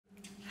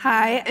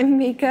Hi, I'm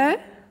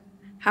Mika.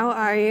 How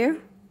are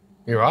you?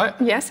 You right?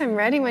 Yes, I'm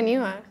ready when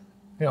you are.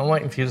 Yeah, I'm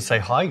waiting for you to say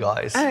hi,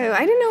 guys. Oh, I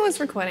didn't know it was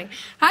recording.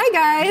 Hi,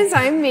 guys.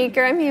 I'm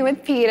Mika. I'm here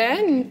with Peter,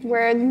 and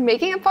we're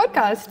making a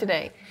podcast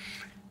today.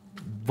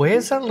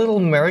 Where's that little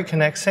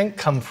American accent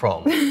come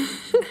from?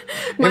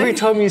 Every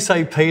time you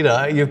say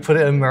Peter, you put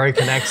an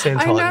American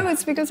accent on. I know,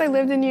 it's because I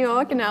lived in New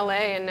York and LA,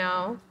 and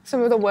now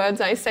some of the words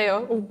I say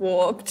are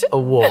warped.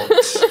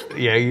 Warped.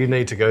 Yeah, you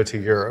need to go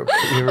to Europe.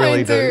 You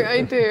really do.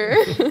 I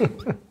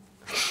do.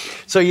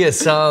 So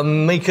yes,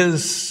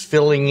 Mika's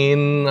filling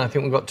in. I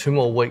think we've got 2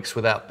 more weeks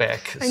without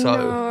Bec. I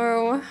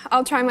know.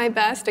 I'll try my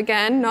best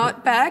again.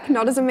 Not Bec,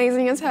 not as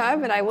amazing as her,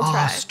 but I will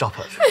try. Oh, stop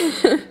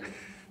it.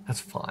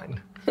 That's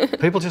fine.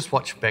 People just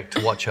watch Bec to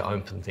watch her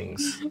open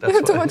things.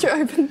 That's to watch her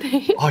open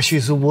things. Oh,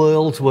 she's the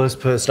world's worst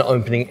person at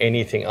opening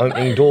anything.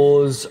 Opening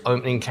doors,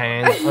 opening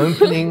cans,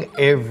 opening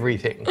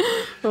everything.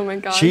 Oh my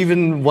God. She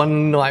even,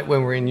 one night when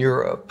we were in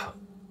Europe,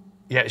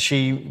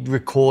 she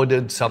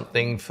recorded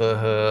something for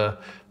her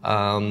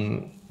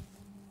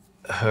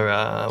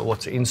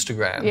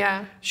Instagram.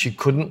 Yeah. She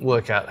couldn't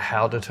work out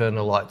how to turn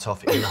the lights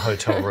off in the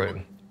hotel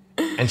room.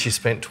 And she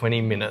spent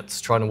 20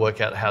 minutes trying to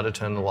work out how to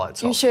turn the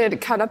lights off. You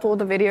should cut up all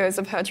the videos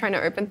of her trying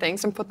to open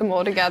things and put them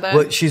all together.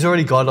 Well, she's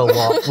already got a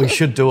lot. We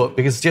should do it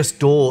because just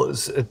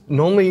doors.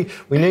 Normally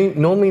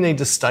need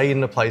to stay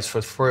in the place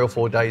for 3 or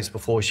 4 days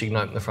before she can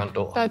open the front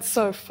door. That's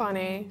so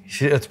funny.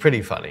 It's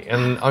pretty funny.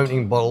 And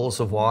opening bottles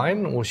of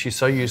wine, well, she's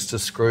so used to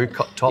screw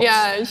tops.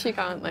 Yeah, she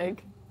can't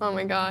oh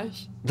my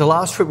gosh. The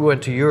last trip we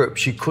went to Europe,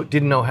 she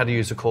didn't know how to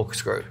use a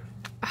corkscrew.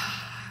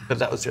 But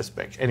that was just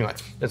Bec. Anyway,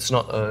 it's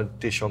not a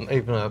dish on,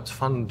 even though it's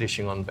fun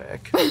dishing on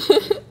Bec.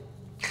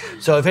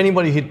 So if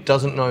anybody who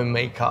doesn't know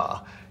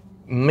Mika,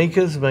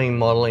 Mika's been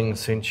modelling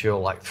since you're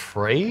like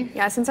 3.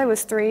 Yeah, since I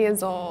was 3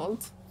 years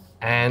old.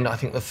 And I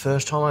think the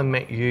first time I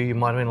met you, you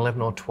might have been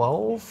 11 or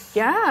 12?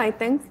 Yeah, I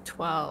think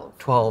 12.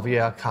 12,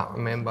 yeah, I can't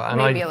remember. And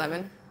maybe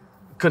 11.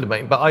 Could have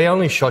been, but I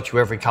only shot you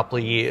every couple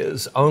of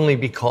years, only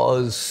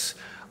because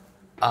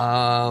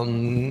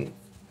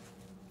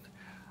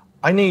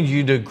I need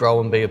you to grow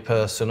and be a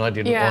person. I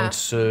didn't want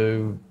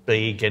to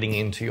be getting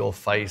into your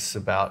face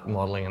about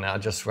modelling, and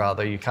I'd just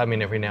rather you come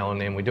in every now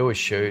and then, we do a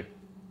shoot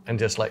and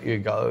just let you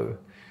go.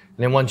 And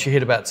then once you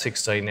hit about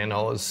 16, then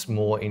I was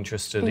more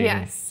interested in...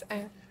 Yes.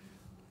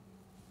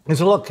 There's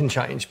a lot can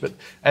change, but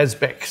as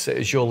Bec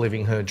says, you're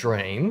living her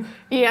dream.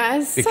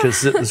 Yes.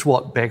 Because it's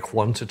what Bec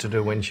wanted to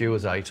do when she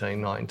was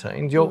 18,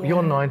 19.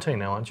 You're 19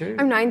 now, aren't you?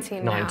 I'm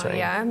 19 now,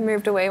 yeah.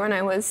 Moved away when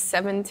I was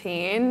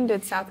 17,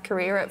 did South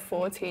Korea at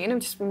 14. I've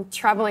just been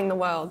travelling the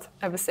world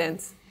ever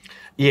since.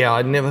 Yeah,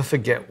 I'd never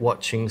forget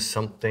watching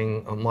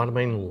something, it might have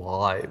been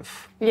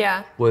live.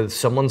 Yeah. With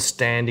someone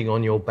standing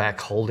on your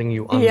back holding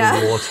you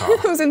underwater. Yeah,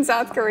 it was in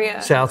South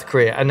Korea. South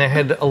Korea, and they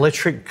had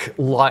electric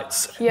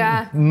lights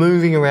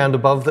moving around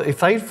above. If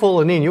they'd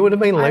fallen in, you would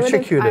have been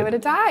electrocuted. I would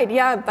have died,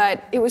 yeah,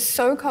 but it was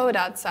so cold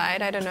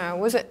outside, I don't know,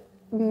 was it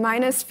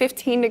minus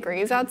 15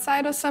 degrees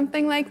outside or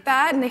something like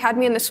that, and they had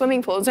me in the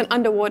swimming pool. It was an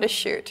underwater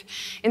shoot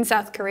in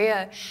South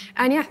Korea,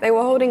 and yeah, they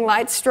were holding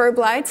lights, strobe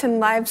lights, and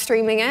live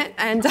streaming it,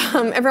 and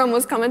everyone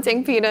was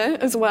commenting, Peter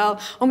as well,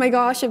 oh my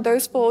gosh, if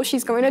those fall,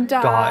 she's going to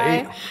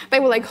die. They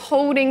were like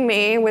holding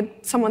me with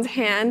someone's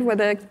hand where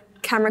the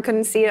camera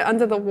couldn't see it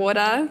under the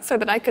water so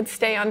that I could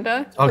stay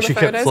under for the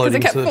photos because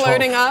it kept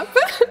floating up.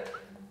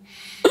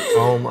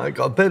 Oh my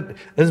God, but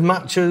as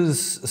much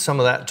as some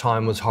of that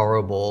time was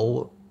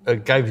horrible,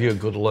 it gave you a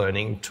good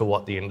learning to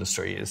what the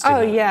industry is.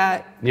 Oh,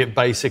 yeah. Yeah,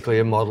 basically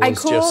a model is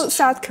just... I call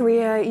South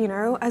Korea, you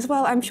know, as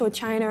well, I'm sure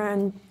China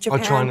and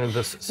Japan,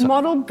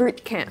 model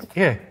boot camp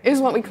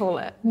is what we call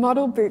it.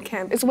 Model boot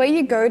camp. It's where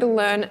you go to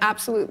learn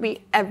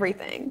absolutely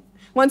everything.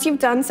 Once you've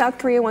done South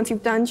Korea, once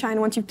you've done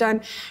China, once you've done,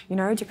 you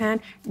know,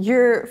 Japan,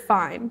 you're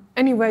fine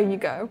anywhere you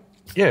go.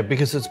 Yeah,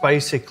 because it's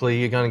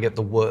basically you're going to get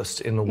the worst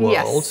in the world.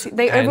 Yes,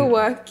 they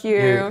overwork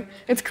you.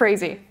 It's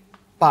crazy.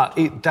 But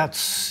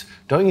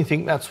don't you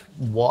think that's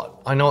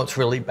what, I know it's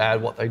really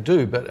bad what they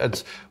do, but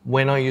it's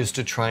when I used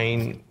to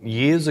train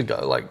years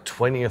ago, like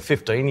 20 or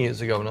 15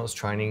 years ago when I was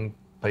training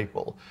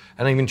people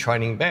and even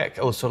training Bec,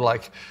 I was sort of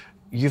like,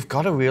 you've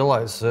got to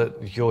realise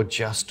that you're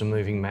just a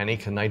moving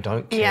mannequin. They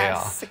don't care.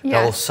 Yes.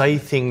 They'll say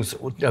things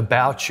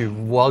about you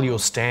while you're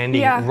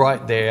standing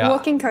right there.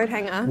 Walking coat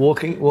hanger.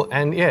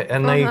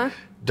 And they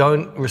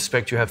don't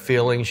respect you have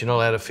feelings. You're not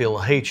allowed to feel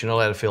the heat. You're not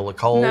allowed to feel the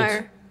cold.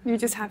 No. You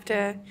just have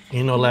to...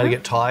 You're not allowed to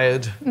get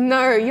tired.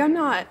 No, you're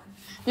not.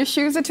 Your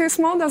shoes are too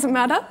small, doesn't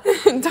matter.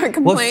 Don't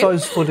complain. What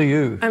size foot are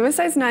you? I'm a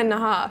size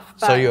 9.5.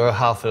 So you're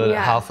half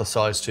a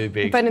size too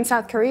big. But in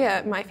South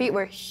Korea, my feet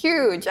were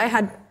huge. I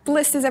had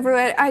blisters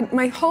everywhere.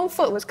 My whole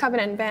foot was covered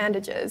in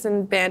bandages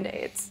and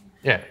Band-Aids.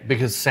 Yeah,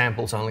 because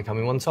samples only come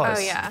in one size.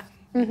 Oh, yeah.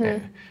 Mm-hmm. Yeah.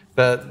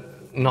 But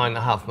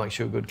 9.5 makes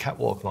you a good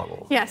catwalk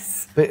model.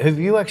 Yes. But have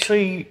you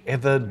actually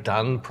ever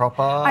done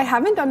proper... I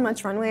haven't done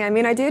much runway. I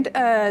mean, I did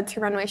 2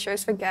 runway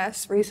shows for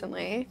Guess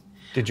recently.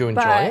 Did you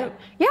enjoy it?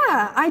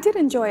 Yeah, I did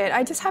enjoy it.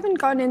 I just haven't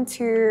gotten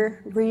into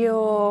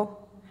real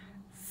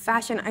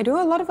fashion. I do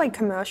a lot of like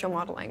commercial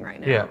modeling right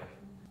now. Yeah.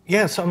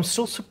 Yeah, so I'm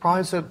still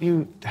surprised that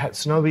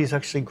nobody's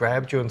actually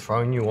grabbed you and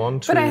thrown you on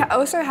to... But I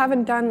also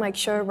haven't done like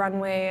show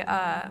runway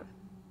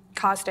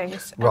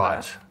castings ever.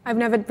 Right. I've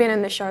never been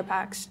in the show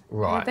packs.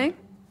 Right. Anything?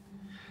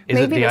 Is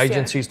it Maybe the this year.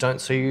 agencies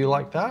don't see you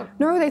like that?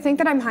 No, they think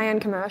that I'm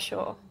high-end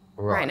commercial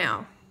right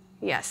now.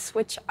 Yes,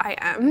 which I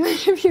am,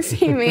 if you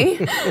see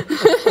me.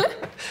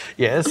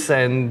 Yes,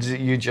 and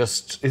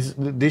is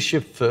this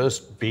your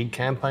first big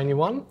campaign you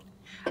won?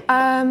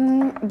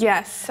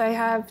 Yes, I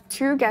have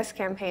 2 guest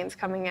campaigns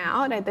coming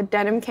out. The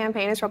denim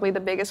campaign is probably the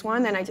biggest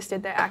one, and I just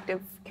did the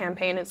active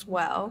campaign as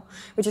well,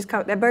 which is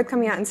they're both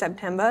coming out in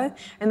September,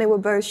 and they were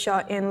both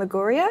shot in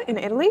Liguria in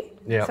Italy.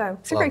 Yeah, so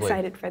super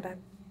excited for them.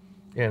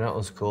 Yeah, that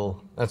was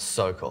cool. That's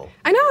so cool.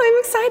 I know, I'm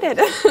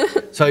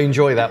excited. So you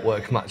enjoy that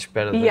work much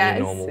better than yes,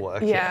 your normal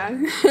work.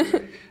 Yeah.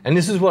 And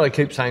this is what I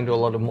keep saying to a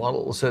lot of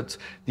models. It's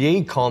the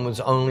e-com is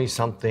only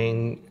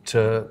something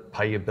to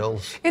pay your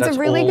bills. It's a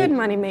really good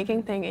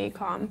money-making thing,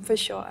 e-com, for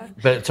sure.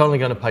 But it's only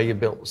going to pay your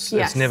bills.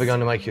 Yes. It's never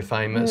going to make you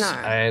famous. No.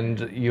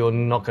 And you're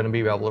not going to be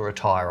able to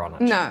retire on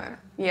it. No.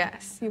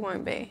 Yes, you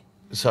won't be.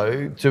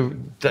 So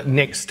the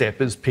next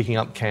step is picking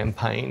up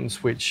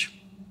campaigns, which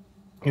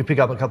you pick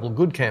up a couple of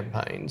good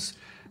campaigns.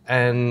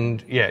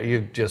 And yeah,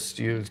 you just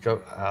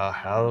go,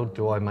 how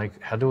do I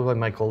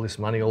make all this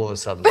money all of a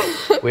sudden?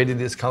 Where did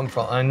this come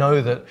from? I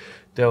know that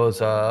there was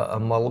a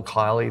model,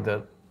 Kylie,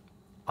 that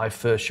I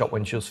first shot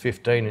when she was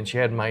 15, and she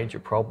had major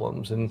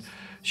problems. And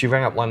she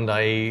rang up one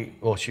day,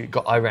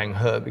 I rang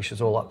her because she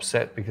was all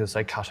upset because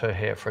they cut her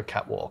hair for a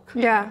catwalk.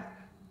 Yeah.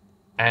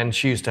 And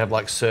she used to have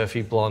like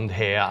surfy blonde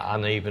hair,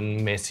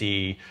 uneven,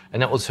 messy,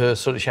 and that was her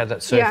she had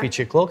that surfy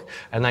chick look,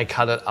 and they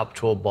cut it up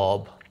to a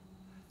bob.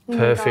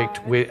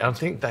 Perfect. I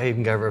think they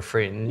even gave her a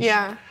fringe.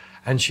 Yeah.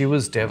 And she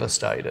was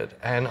devastated.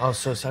 And I was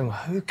sort of saying, well,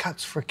 who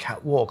cuts for a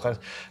catwalk?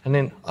 And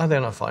then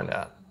I find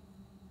out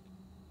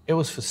it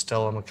was for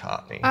Stella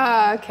McCartney.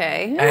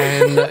 Okay.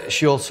 And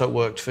she also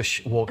walked for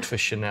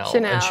Chanel.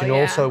 And she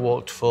also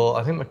walked for,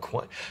 I think,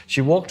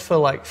 she walked for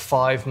like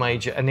 5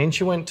 major, and then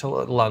she went to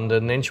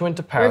London, then she went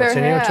to Paris,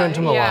 and then she went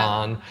to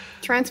Milan. Yeah.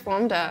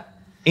 Transformed her.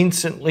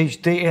 Instantly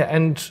there,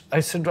 and I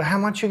said, well, how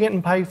much are you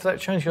getting paid for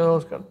that show? She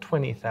goes, I've got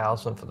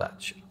 20,000 for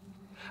that show.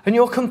 And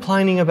you're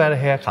complaining about a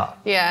haircut.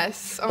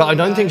 Yes. But I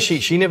don't think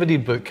she never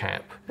did boot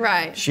camp.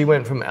 Right. She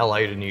went from LA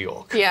to New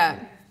York. Yeah.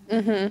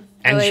 Mm-hmm.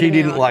 And she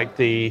didn't like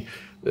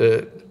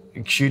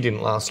she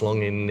didn't last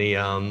long in the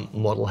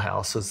model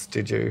houses,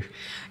 did you?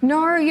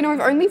 No,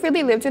 I've only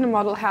really lived in a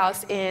model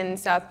house in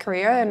South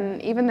Korea,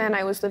 and even then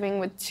I was living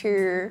with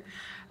 2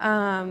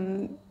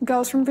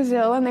 girls from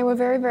Brazil, and they were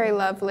very, very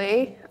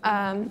lovely.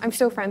 I'm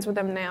still friends with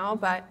them now,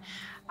 but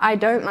I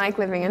don't like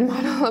living in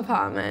model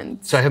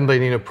apartments. So I haven't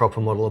been in a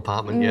proper model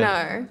apartment yet?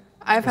 No.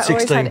 I've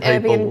always had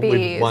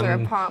Airbnbs or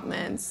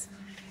apartments.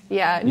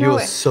 Yeah.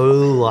 You're so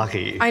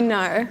lucky. I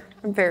know.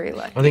 I'm very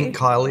lucky. I think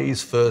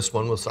Kylie's first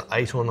one was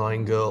 8 or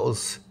 9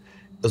 girls.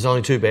 There's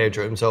only 2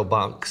 bedrooms, or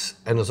bunks,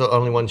 and there's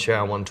only 1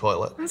 shower and 1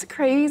 toilet. That's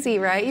crazy,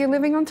 right? You're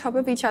living on top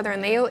of each other,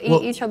 and they all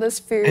eat each other's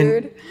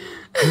food.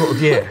 Well,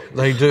 yeah,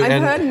 they do.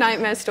 I've heard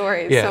nightmare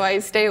stories, so I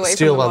stay away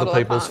Steal from the other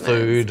model people's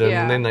apartments. food,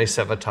 and then they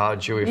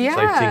sabotage you if they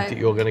think that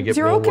you're going to get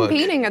more work. You're all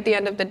competing at the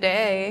end of the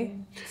day.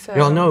 So.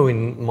 Yeah, I know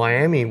in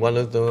Miami, one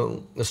of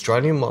the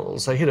Australian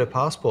models, they hid her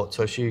passport,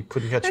 so she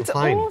couldn't catch a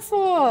plane. That's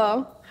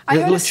awful. I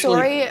heard a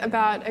story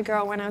about a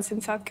girl when I was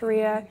in South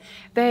Korea.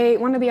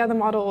 One of the other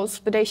models,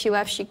 the day she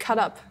left, she cut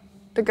up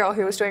the girl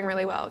who was doing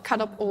really well,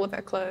 cut up all of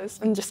her clothes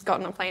and just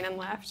got on a plane and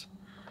left.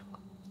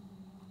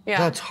 Yeah.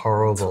 That's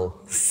horrible.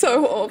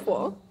 So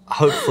awful.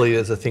 Hopefully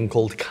there's a thing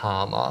called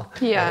karma.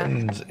 Yeah.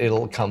 And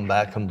it'll come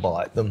back and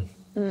bite them.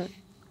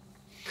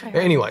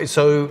 Anyway,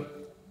 so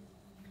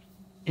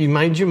you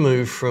made your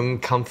move from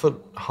comfort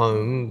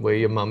home, where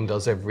your mum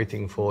does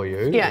everything for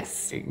you.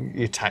 Yes.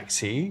 Your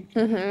taxi.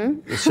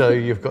 Mm-hmm. So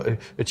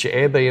it's your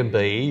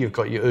Airbnb, you've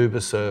got your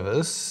Uber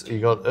service,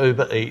 you've got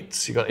Uber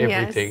Eats, you've got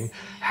everything. Yes.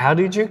 How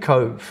did you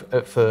cope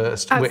at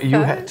first? You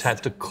had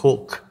to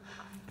cook.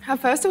 At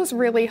first it was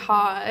really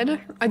hard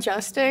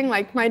adjusting,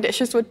 like my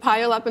dishes would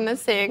pile up in the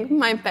sink,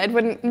 my bed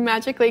wouldn't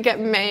magically get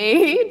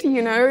made,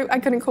 I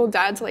couldn't call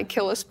Dad to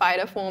kill a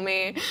spider for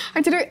me. I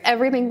had to do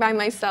everything by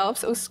myself,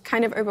 so it was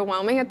kind of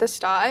overwhelming at the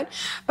start.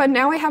 But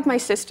now I have my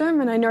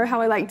system and I know how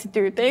I like to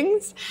do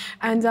things,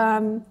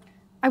 and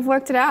I've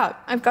worked it out.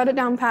 I've got it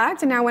down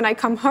packed, and now when I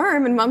come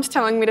home and Mum's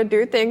telling me to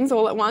do things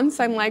all at once,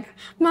 I'm like,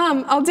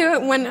 Mum, I'll do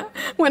it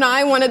when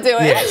I want to do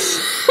it.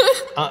 Yes.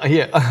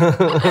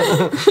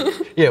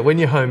 Yeah, when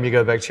you're home, you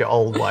go back to your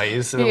old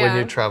ways, and when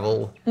you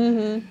travel.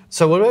 Mm-hmm.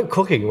 So what about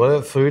cooking? What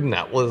about food and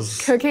that?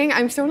 Cooking,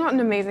 I'm still not an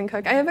amazing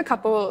cook. I have a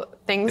couple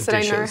things that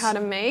I know how to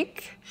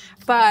make,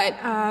 but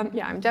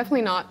I'm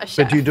definitely not a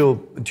chef. But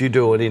do you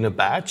do it in a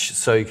batch,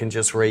 so you can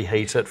just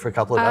reheat it for a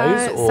couple of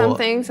days? Or? Some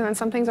things, and then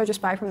some things I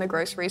just buy from the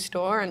grocery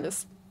store and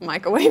just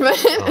microwave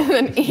it and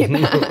then eat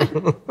that.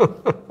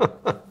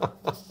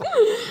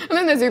 And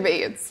then there's Uber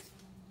Eats.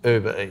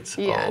 Uber Eats,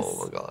 yes.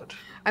 Oh my God.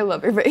 I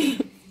love Uber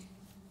Eats.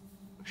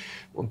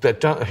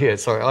 But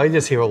I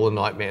just hear all the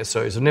nightmare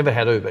stories. I've never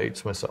had Uber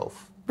Eats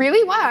myself.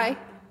 Really? Why?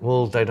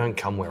 Well, they don't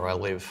come where I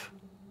live,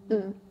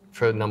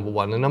 for number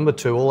one. And number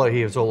two, all I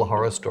hear is all the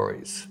horror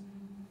stories.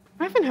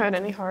 I haven't heard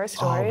any horror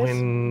stories. Oh,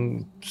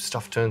 when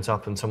stuff turns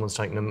up and someone's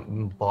taking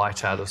a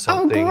bite out of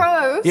something. Oh,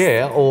 gross.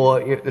 Yeah,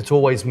 or it's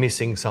always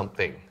missing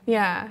something.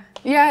 Yeah.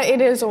 Yeah,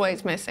 it is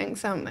always missing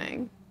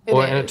something.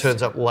 And it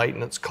turns up late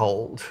and it's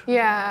cold.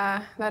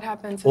 Yeah, that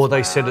happens as Or they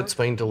well. said it's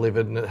been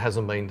delivered and it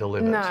hasn't been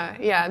delivered. No,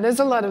 yeah, there's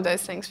a lot of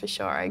those things for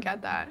sure. I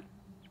get that.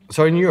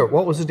 So in Europe,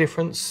 what was the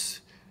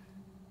difference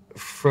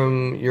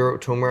from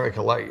Europe to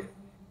America? Like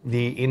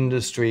the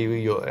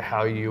industry,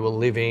 how you were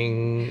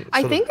living?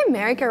 I think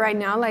America right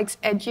now likes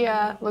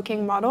edgier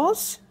looking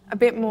models, a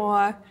bit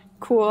more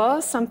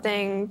cool,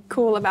 something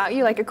cool about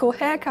you, like a cool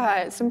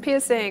haircut, some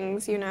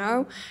piercings, you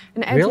know?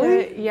 An edgier,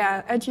 Really?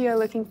 Yeah, edgier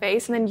looking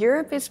face. And then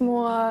Europe is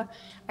more,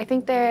 I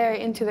think they're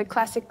into the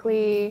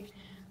classically,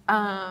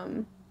 I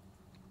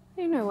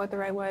don't know what the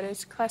right word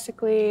is,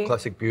 classically.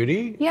 Classic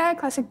beauty? Yeah,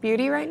 classic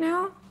beauty right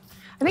now.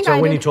 I think So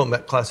when you're talking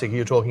about classic,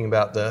 you're talking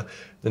about the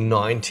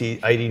 80s to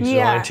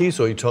 90s,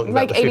 or you're talking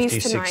like about the 80s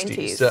 50s, to 60s?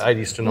 90s. The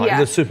 80s to 90s, Yeah.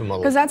 the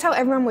supermodel. Because that's how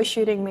everyone was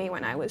shooting me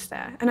when I was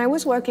there. And I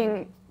was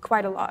working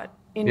quite a lot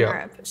in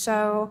Europe.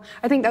 So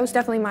I think that was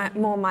definitely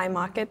more my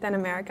market than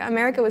America.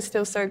 America was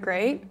still so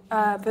great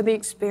for the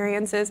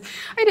experiences.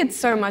 I did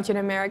so much in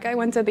America. I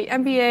went to the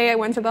NBA, I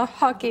went to the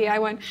hockey, I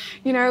went,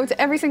 to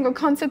every single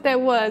concert there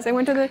was. I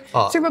went to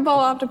the Super Bowl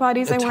after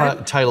parties. I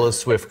went Taylor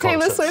Swift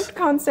concerts. Taylor Swift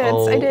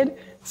concerts. I did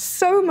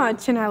so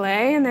much in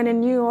LA, and then in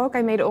New York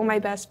I made all my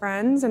best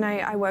friends, and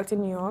I worked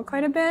in New York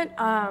quite a bit.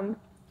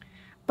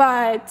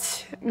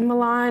 But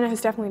Milan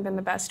has definitely been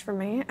the best for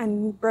me,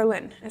 and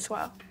Berlin as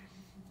well.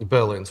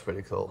 Berlin's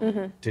pretty cool.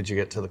 Mm-hmm. Did you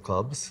get to the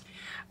clubs?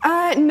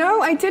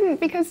 No, I didn't,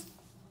 because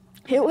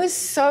it was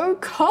so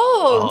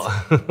cold.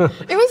 Oh.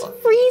 It was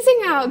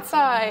freezing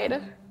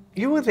outside.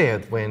 You were there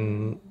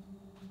when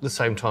the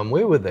same time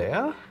we were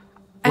there.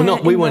 In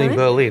We weren't in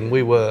Berlin? Berlin,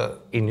 we were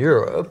in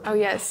Europe. Oh,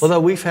 yes. Although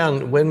we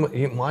found,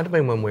 it might have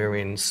been when we were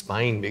in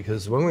Spain,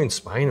 because when we were in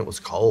Spain it was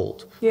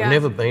cold. Yeah. I've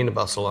never been to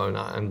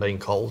Barcelona and been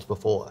cold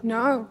before.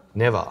 No.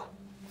 Never.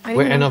 I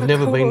didn't And know I've how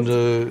never been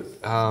cold.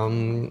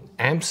 to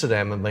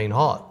Amsterdam and been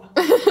hot.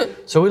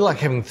 So we're like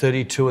having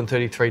 32 and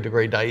 33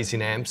 degree days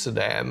in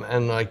Amsterdam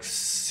and like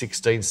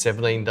 16,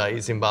 17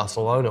 days in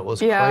Barcelona. It was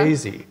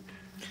crazy.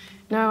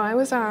 No, I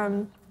was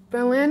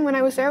Berlin, when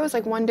I was there, it was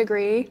like 1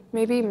 degree,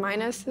 maybe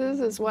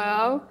minuses as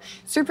well.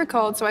 Super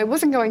cold, so I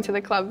wasn't going to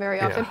the club very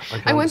often.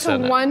 I went to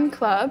one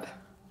club,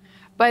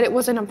 but it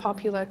wasn't a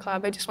popular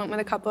club. I just went with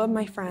a couple of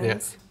my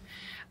friends.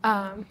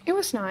 Yeah. It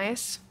was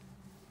nice.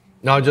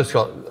 No,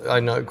 I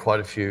know quite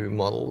a few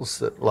models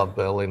that love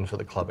Berlin for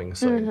the clubbing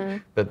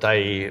scene, but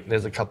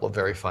there's a couple of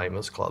very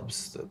famous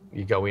clubs that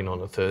you go in on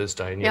a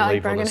Thursday and you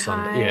leave on a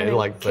Sunday. Yeah,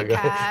 like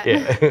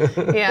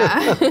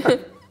Yeah.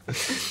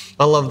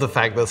 I love the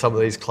fact that some of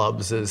these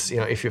clubs is,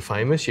 if you're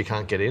famous, you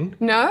can't get in.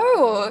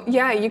 No,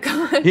 yeah, you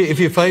can't. Yeah, if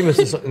you're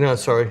famous, no,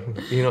 sorry,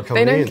 you're not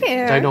coming in. They don't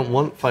care. They don't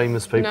want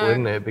famous people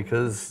in there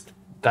because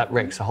that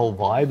wrecks the whole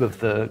vibe of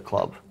the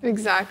club.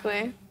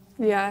 Exactly.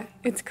 Yeah,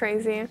 it's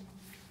crazy.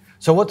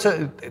 So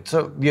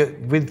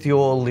with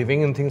your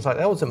living and things like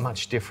that, was it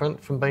much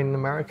different from being in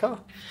America?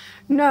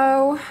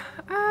 No.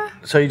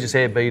 So you just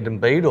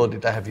Airbnb'd, or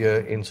did they have you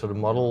in sort of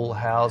model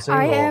housing?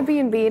 I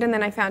Airbnb'd, and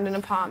then I found an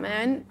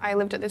apartment. I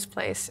lived at this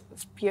place.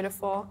 It's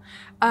beautiful.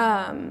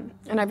 And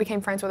I became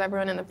friends with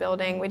everyone in the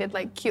building. We did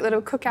like cute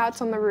little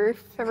cookouts on the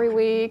roof every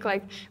week.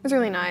 Like, it was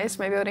really nice.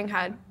 My building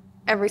had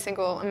every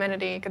single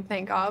amenity you could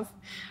think of.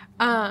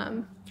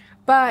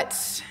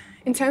 But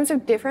in terms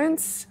of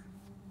difference,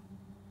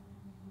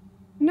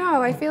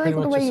 no, I feel like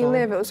the way you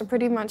live, it was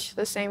pretty much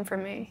the same for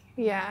me.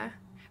 Yeah.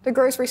 The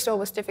grocery store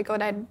was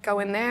difficult. I'd go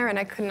in there and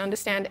I couldn't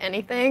understand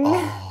anything.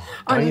 Oh,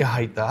 don't you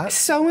hate that?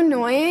 So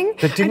annoying.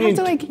 But I'd have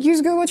to like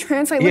use Google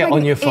Translate, look like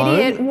on your an phone,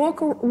 idiot,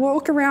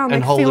 walk around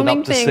and like hold it filming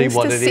up to things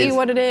see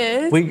what it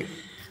is. is.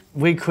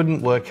 We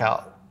couldn't work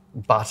out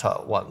butter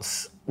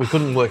once. We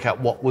couldn't work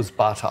out what was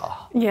butter.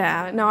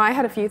 Yeah, no, I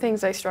had a few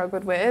things I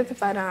struggled with,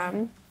 but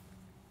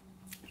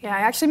yeah,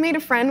 I actually made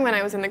a friend when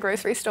I was in the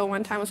grocery store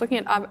one time. I was looking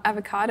at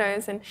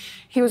avocados, and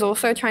he was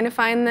also trying to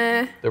find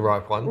the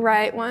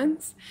right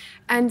ones.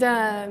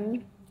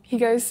 And he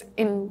goes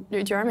in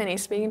German,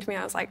 he's speaking to me.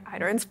 I was like, I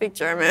don't speak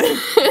German.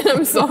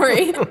 I'm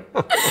sorry.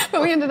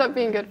 But we ended up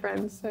being good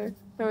friends, so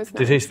that was nice.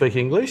 Did he speak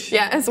English?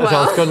 Yeah, as well.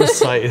 I was going to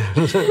say.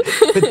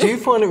 But do you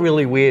find it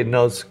really weird, and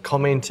I was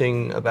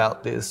commenting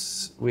about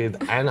this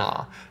with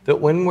Anna,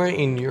 that when we're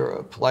in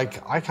Europe,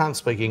 like I can't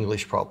speak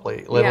English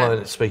properly, let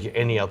alone speak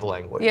any other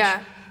language.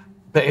 Yeah.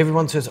 But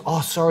everyone says, oh,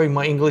 sorry,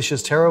 my English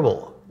is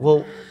terrible.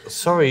 Well,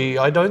 sorry,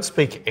 I don't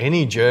speak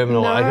any German.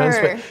 Or I don't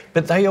speak.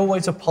 But they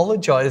always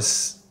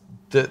apologise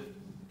that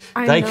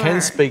they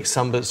can speak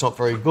some, but it's not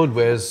very good,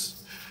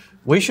 whereas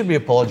we should be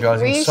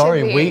apologising.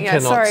 Sorry, we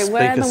cannot speak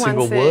a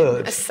single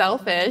word. Are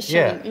selfish,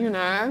 yeah.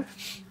 And,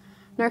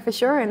 No, for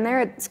sure. And there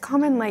it's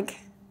common, like,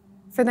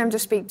 for them to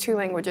speak 2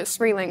 languages,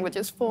 3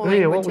 languages, 4 languages.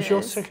 Yeah, what was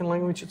your second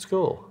language at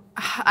school?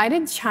 I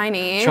did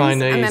Chinese.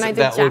 Chinese, and then I did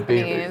that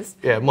Japanese.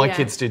 My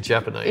kids did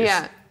Japanese.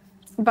 Yeah,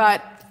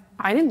 but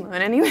I didn't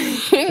learn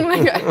anything.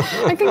 Like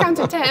I can count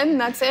to 10.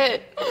 That's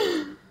it.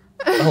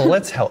 Oh,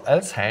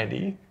 that's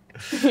handy.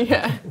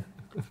 Yeah.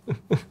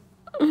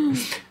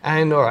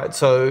 And all right,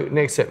 so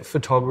next step,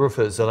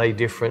 photographers, are they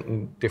different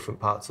in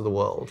different parts of the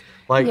world?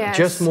 Like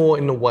just more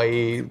in the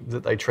way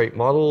that they treat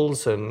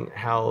models and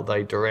how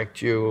they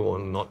direct you or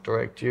not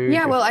direct you?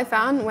 Yeah, well, I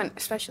found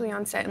especially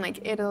on set in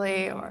like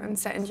Italy or on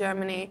set in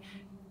Germany,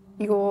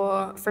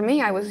 for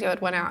me, I was the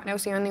odd one out, and I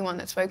was the only one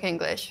that spoke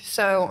English.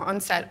 So on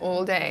set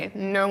all day,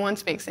 no one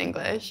speaks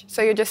English.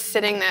 So you're just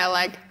sitting there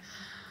like,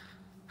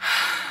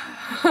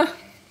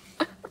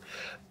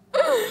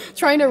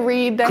 trying to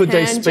read the hand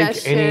gestures. Could they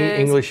speak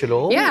any English at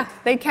all? Yeah,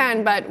 they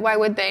can, but why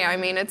would they? I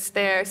mean, it's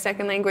their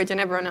second language and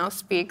everyone else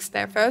speaks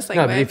their first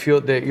language. No,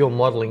 but if you're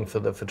modelling for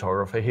the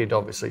photographer, he'd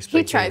obviously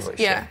speak English. He tries,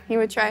 yeah, he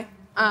would try.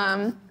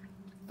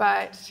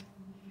 But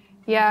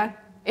yeah,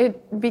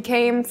 it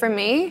became, for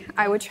me,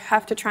 I would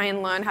have to try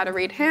and learn how to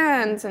read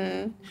hands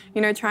and,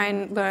 try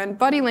and learn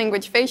body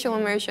language, facial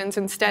emotions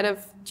instead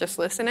of just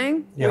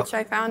listening, which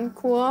I found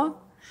cool.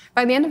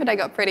 By the end of it, I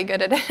got pretty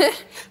good at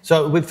it.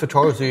 So with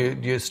photographers,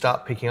 you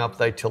start picking up,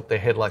 they tilt their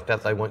head like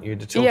that, they want you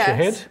to tilt your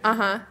head?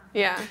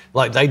 Yeah.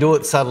 Like they do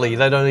it subtly,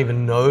 they don't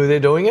even know they're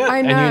doing it.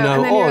 I know, and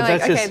then you're like,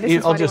 that's okay, this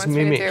is I'll what just he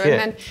wants mimic. me to do. Yeah.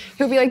 And then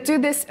he'll be like, do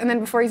this, and then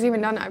before he's even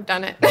done it, I've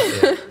done it.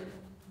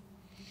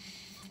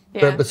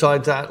 But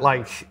besides that,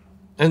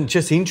 and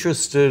just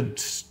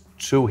interested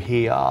to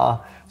hear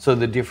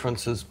the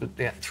differences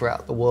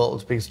throughout the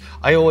world, because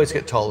I always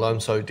get told I'm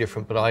so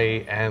different, but I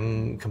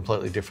am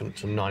completely different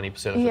to 90% of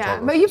photographers. Yeah,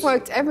 but you've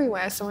worked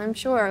everywhere, so I'm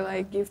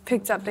sure you've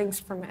picked up things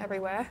from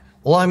everywhere.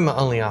 Well, I'm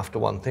only after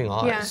one thing,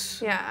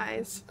 eyes. Yeah,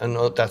 eyes. And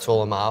that's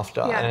all I'm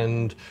after. Yeah.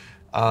 And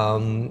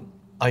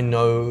I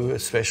know,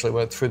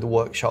 especially through the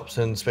workshops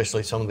and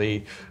especially some of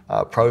the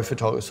pro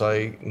photographers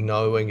I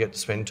know and get to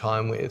spend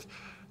time with,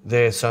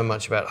 they're so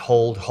much about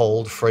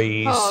hold,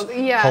 freeze,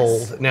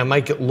 hold. Now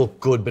make it look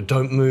good, but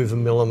don't move a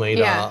millimetre.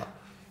 Yeah.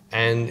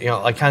 And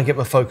I can't get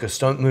my focus.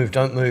 Don't move.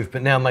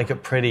 But now make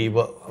it pretty.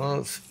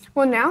 Well,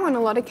 now on a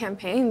lot of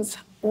campaigns,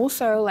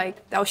 also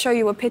they'll show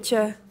you a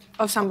picture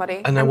of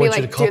somebody and they want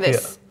you to copy do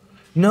this. It.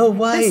 No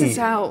way. This is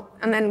how,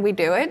 and then we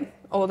do it.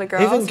 All the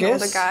girls, all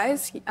the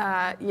guys.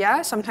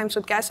 Yeah, sometimes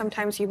with guests,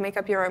 sometimes you make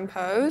up your own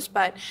pose,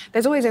 but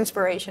there's always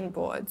inspiration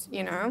boards,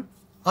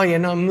 Oh yeah,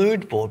 no,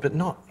 mood board, but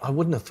I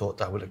wouldn't have thought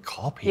they would have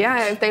copied.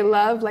 Yeah, if they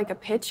love a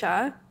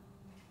picture.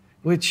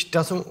 Which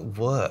doesn't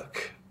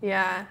work.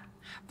 Yeah.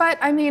 But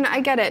I mean, I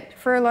get it.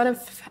 For a lot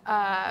of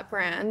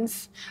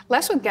brands,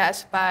 less with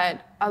guests, but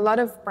a lot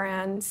of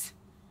brands,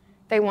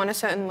 they want a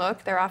certain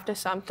look, they're after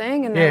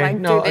something, and they're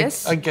do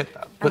this. I get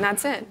that. And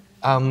that's it.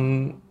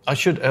 I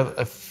should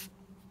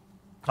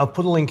I'll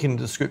put a link in the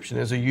description.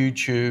 There's a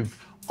YouTube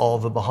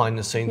of a behind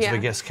the scenes of a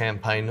guest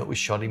campaign that was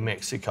shot in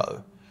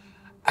Mexico.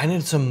 And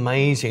it's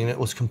amazing, and it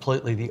was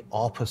completely the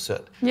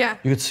opposite. Yeah.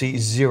 You could see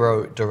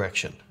zero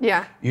direction.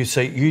 Yeah. You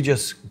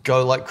just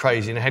go like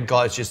crazy, and it had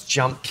guys just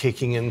jump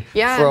kicking and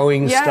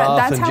throwing stuff. Yeah,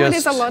 that's and how it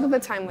is a lot of the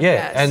time with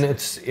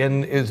guests.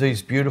 And it's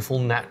these beautiful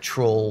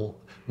natural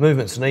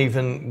movements, and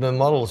even the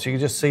models, you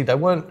could just see they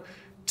weren't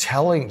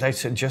telling, they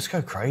said just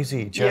go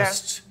crazy,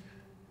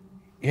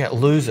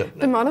 lose it.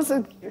 The models,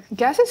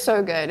 Guess is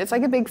so good. It's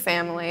like a big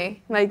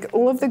family.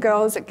 All of the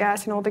girls at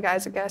Guess and all the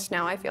guys at Guess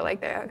now, I feel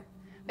like they're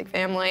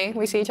family.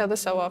 We see each other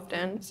so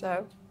often,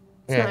 so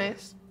it's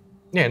nice.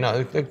 Yeah,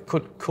 no, they're a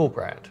cool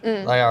brand.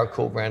 They are a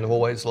cool brand. I've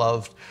always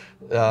loved.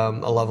 I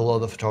love a lot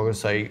of the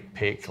photographers they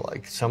pick.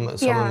 Some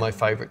of my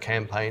favourite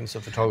campaigns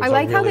of photographers. I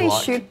like how they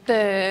shoot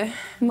the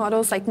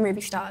models like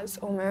movie stars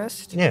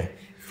almost. Yeah.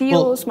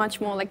 Feels much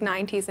more like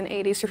 90s and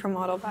 80s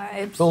supermodel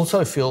vibes. It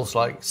also feels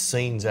like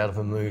scenes out of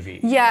a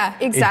movie. Yeah,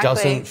 exactly. It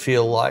doesn't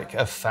feel like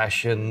a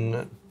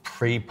fashion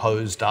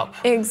pre-posed up.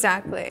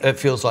 Exactly. It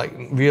feels like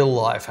real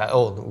life.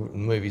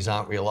 Movies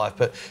aren't real life,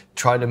 but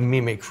try to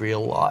mimic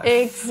real life.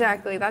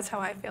 Exactly. That's how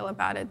I feel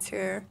about it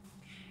too.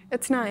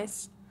 It's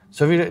nice.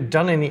 So have you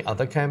done any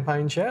other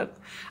campaigns yet?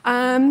 Or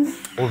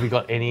have you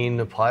got any in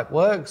the pipe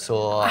works?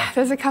 Or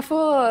there's a couple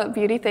of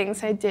beauty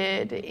things I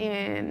did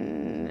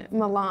in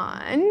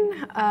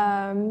Milan.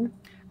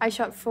 I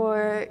shot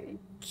for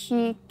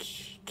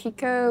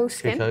Kiko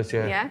Skin. Kiko's,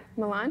 yeah,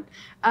 Milan.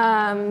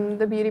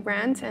 The beauty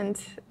brand, and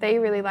they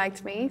really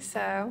liked me,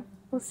 so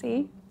we'll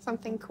see.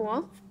 Something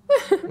cool.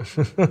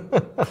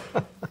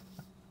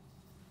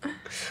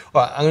 All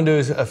right, I'm going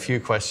to do a few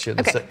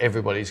questions that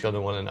everybody's going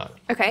to want to know.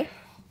 Okay.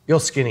 You're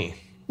skinny.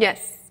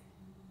 Yes.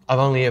 I've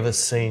only ever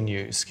seen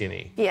you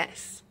skinny.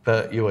 Yes.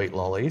 But you eat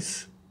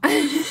lollies.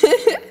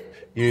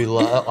 You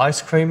love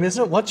ice cream,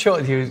 isn't it? What's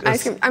your...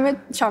 ice cream. I'm a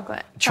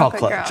chocolate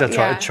Chocolate girl. That's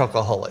right, a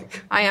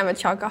chocoholic. I am a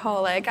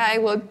chocoholic. I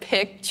would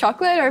pick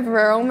chocolate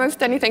over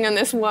almost anything in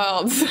this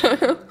world.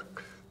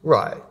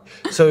 Right.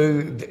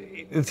 So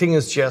the thing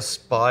is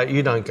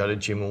you don't go to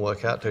gym and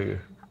work out, do you?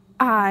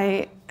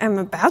 I am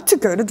about to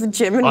go to the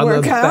gym and I'm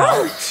work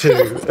out. about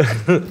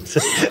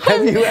to.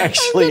 Have you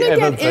actually I'm ever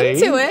gonna get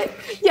been? into it.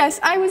 Yes,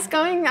 I was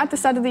going at the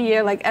start of the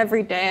year, like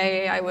every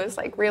day. I was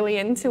like really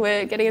into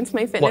it, getting into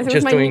my fitness. What, It was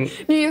just my doing-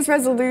 New Year's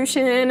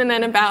resolution, and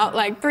then about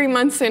like 3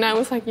 months in, I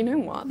was like, you know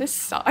what, this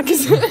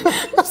sucks.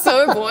 I'm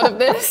so bored of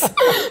this.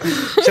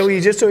 So were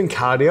you just doing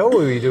cardio or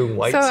were you doing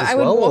weights So as I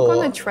would well? walk or?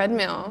 on the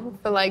treadmill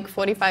for like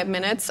 45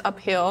 minutes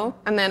uphill,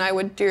 and then I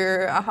would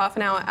do a half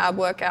an hour ab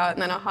workout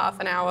and then a half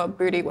an hour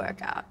booty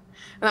workout.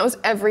 And that was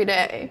every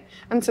day.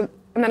 And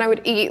then I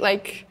would eat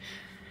like,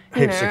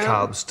 Heaps of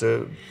carbs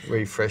to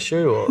refresh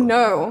you? Or?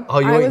 No. Oh,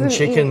 you I were eating wasn't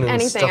chicken eating and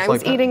anything. stuff I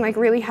was like that? eating like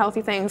really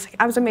healthy things. Like,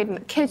 I was made in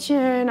the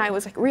kitchen. I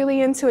was like really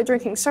into it,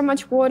 drinking so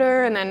much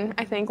water. And then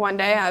I think one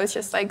day I was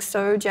just like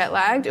so jet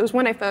lagged. It was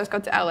when I first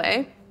got to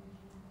LA.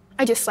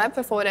 I just slept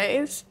for 4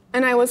 days.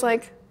 And I was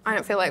like, I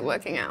don't feel like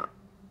working out.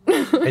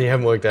 And you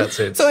haven't worked out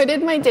since? So I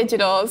did my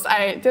digitals.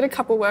 I did a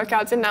couple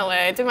workouts in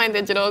LA, did my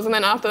digitals, and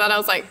then after that I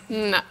was like,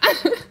 nah.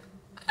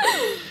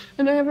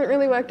 And I haven't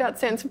really worked out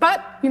since.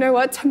 But you know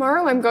what?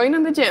 Tomorrow I'm going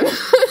to the gym.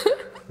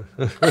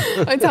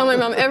 I tell my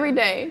mum every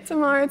day,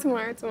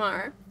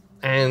 tomorrow.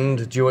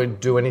 And do you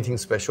do anything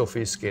special for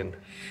your skin?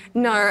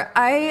 No,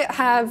 I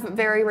have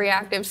very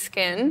reactive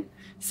skin.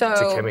 So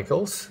To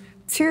chemicals?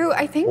 to,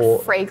 I think, Or-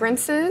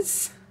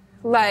 fragrances,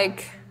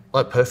 like,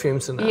 Like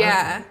perfumes and that?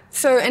 yeah.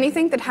 So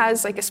anything that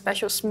has like a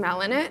special smell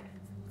in it,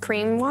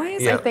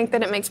 cream-wise, Yeah. I think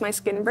that it makes my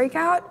skin break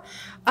out.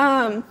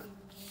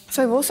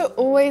 So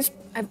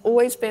I've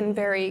always been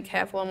very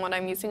careful on what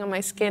I'm using on my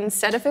skin.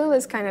 Cetaphil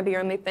is kind of the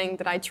only thing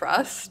that I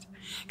trust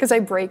because I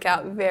break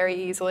out very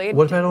easily.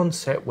 What about on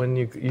set when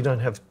you don't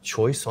have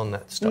choice on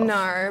that stuff?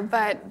 No,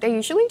 but they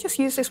usually just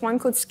use this one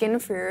called Skin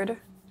Food,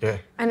 Yeah.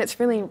 and it's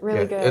really,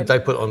 really Yeah. good. They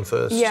put on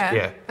first. Yeah.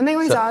 Yeah. And they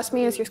always So- ask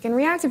me, is your skin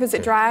reactive? Is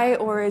it dry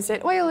or is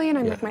it oily? And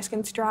I'm Yeah. like, my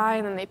skin's dry,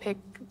 and then they pick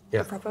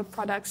Yeah. the proper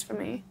products for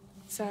me.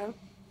 So,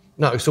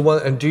 No, so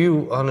what, and do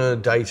you, on a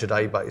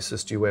day-to-day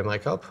basis, do you wear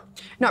makeup?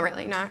 not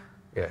really, no.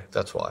 Yeah,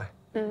 that's why.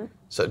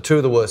 So two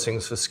of the worst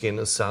things for skin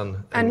are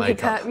sun and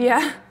makeup. pickup,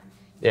 yeah.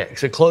 Yeah,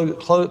 so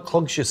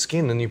clogs your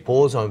skin and your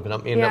pores open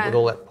up, you end up Yeah. with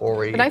all that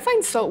porey. But I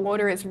find salt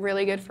water is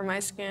really good for my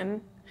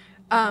skin.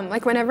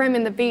 Like whenever I'm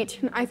in the beach,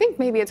 I think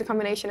maybe it's a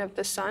combination of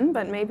the sun,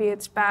 but maybe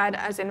it's bad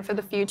as in for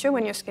the future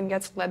when your skin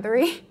gets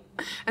leathery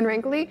and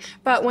wrinkly.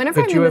 But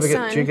whenever But I'm do you in the ever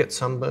sun, do you get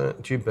sunburn?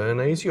 Do you burn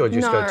easy or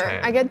just no, go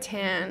tan? I get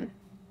tan.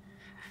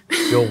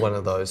 You're one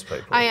of those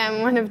people. I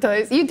am one of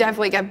those. You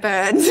definitely get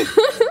burned.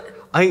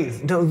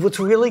 No, what's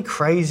really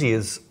crazy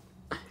is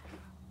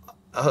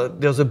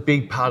there was a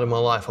big part of my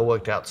life I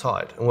worked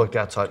outside all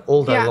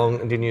day Yeah. long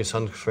and didn't use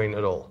sunscreen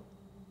at all.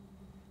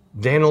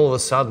 Then all of a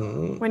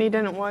sudden, When you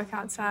didn't work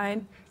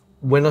outside.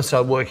 when I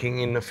started working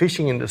in the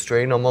fishing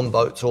industry and I'm on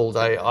boats all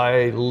day,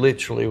 I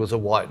literally was a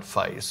white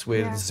face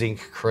with Yeah.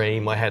 zinc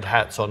cream. I had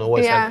hats on,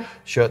 always Yeah. had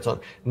shirts on.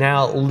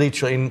 Now,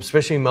 literally,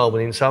 especially in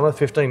Melbourne, in summer,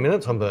 15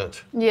 minutes, I'm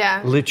burnt.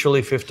 Yeah.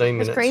 Literally 15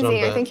 minutes It's and I'm crazy.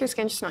 I burnt. think your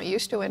skin's just not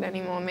used to it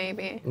anymore,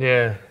 maybe.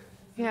 Yeah.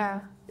 Yeah.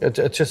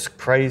 It's just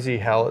crazy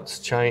how it's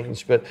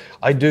changed. But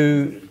I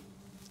do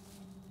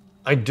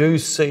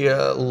see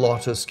a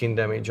lot of skin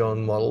damage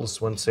on models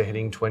once they're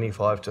hitting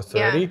 25 to 30,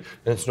 Yeah.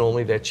 and it's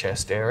normally their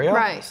chest area.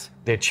 Right.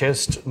 Their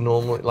chest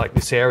normally, like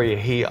this area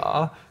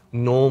here,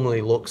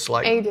 normally looks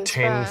like Ages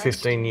 10, first.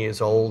 15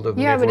 years older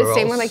than Yeah, but everywhere it's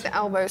same with else. like the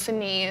elbows and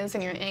knees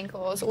and your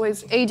ankles.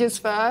 Always ages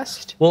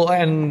first. Well,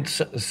 and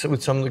so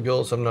with some of the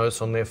girls I've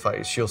noticed on their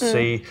face, you'll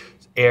see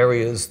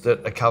areas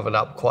that are covered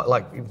up quite,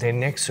 like their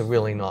necks are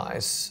really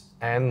nice,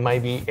 and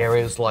maybe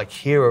areas like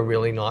here are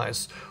really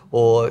nice,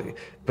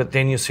 but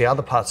then you see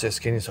other parts of their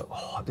skin, you say,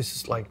 oh, this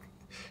is like,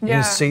 you Yeah.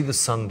 can see the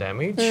sun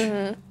damage.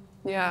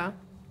 Yeah.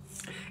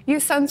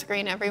 Use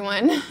sunscreen,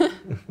 everyone. Yeah,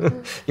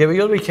 but you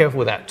got to be careful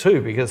with that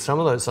too, because some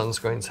of those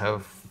sunscreens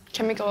have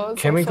Chemicals. all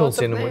chemicals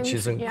sorts in of them, which things.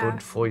 isn't Yeah.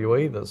 good for you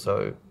either.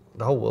 So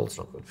the whole world's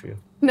not good for you.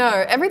 No,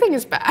 everything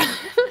is bad.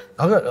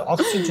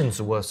 Oxygen's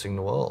the worst thing in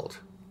the world.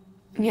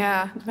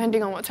 Yeah,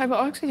 depending on what type of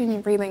oxygen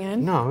you're breathing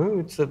in.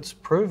 No, it's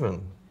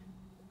proven.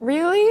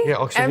 Really? Yeah,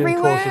 oxygen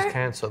Everywhere? causes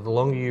cancer. The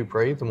longer you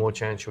breathe, the more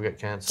chance you'll get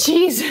cancer.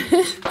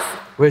 Jesus.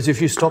 Whereas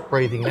if you stop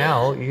breathing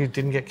now, you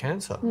didn't get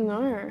cancer.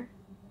 No.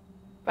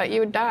 But you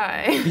would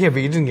die. Yeah,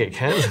 but you didn't get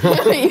cancer.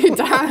 You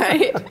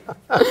died.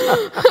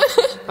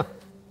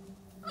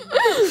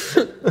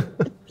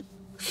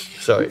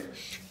 Sorry,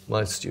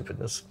 my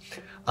stupidness.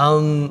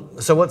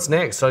 So what's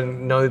next? I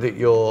know that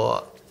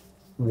you're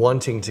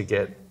wanting to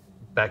get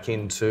back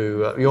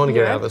into, you want to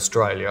get out of Europe?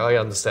 Australia, I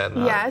understand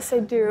that. Yes, I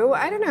do.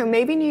 I don't know,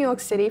 maybe New York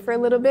City for a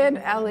little bit,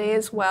 LA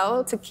as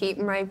well, to keep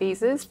my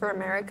visas for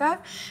America.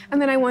 And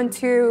then I want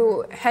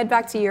to head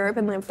back to Europe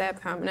and live there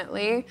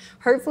permanently,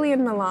 hopefully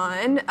in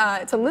Milan.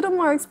 It's a little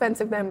more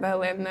expensive than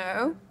Berlin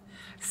though.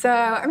 So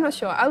I'm not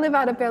sure. I'll live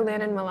out of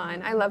Berlin and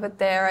Milan. I love it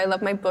there. I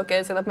love my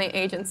bookers. I love my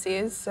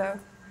agencies.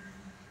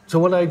 So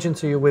what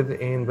agency are you with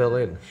in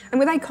Berlin? I'm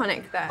with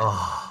Iconic there.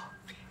 Oh.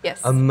 Yes.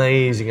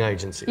 Amazing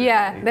agency.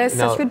 Yeah, they're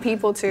No, such good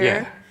people too.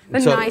 yeah. The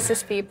So-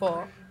 nicest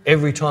people.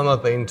 every time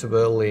I've been to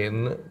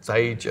Berlin,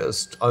 they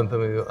just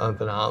open me with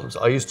open arms.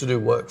 I used to do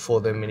work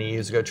for them many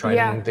years ago,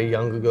 training the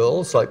younger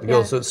girls, like the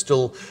girls that are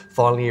still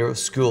final year of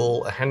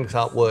school, hadn't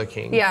start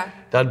working. Yeah.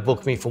 They'd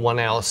book me for 1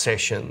 hour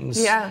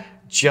sessions. Yeah.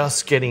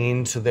 Just getting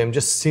into them,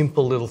 just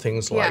simple little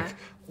things like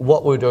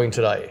what we're doing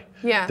today.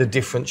 Yeah. The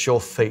difference your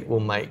feet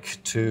will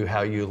make to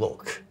how you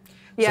look.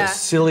 Yeah. So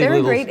silly They're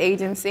little, a great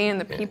agency, and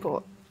the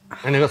people.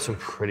 and they've got some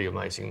pretty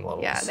amazing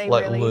models. Yeah, they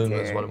like really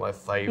Luma's do. one of my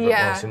favourite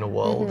ones in the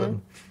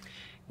world.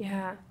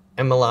 Yeah.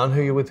 And Milan,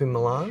 who are you with in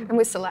Milan? And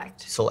with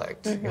Select.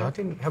 Select. Yeah,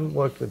 haven't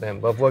worked with them,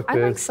 but I've worked I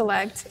with. like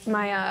Select.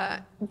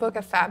 My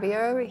booker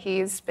Fabio,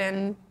 he's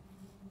been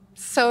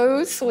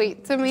so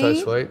sweet to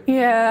me. So sweet.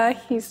 Yeah,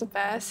 he's the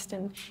best,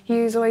 and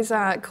he's always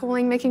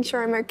calling, making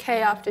sure I'm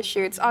okay after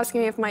shoots,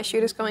 asking me if my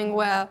shoot is going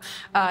well,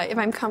 if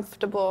I'm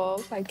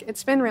comfortable. Like,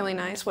 it's been really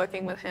nice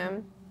working with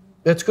him.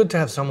 It's good to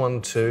have someone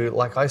to,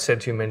 like I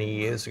said to you many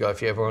years ago,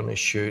 if you're ever on a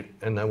shoot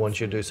and they want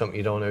you to do something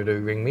you don't want to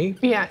do, ring me.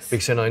 Yes.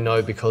 Because then I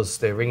know because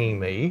they're ringing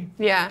me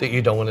Yeah. that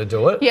you don't want to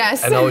do it.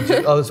 Yes. And I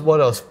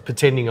was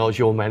pretending I was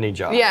your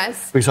manager.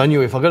 Yes. Because I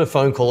knew if I got a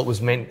phone call,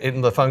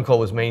 the phone call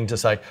was mean to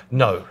say,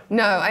 no.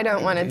 No, I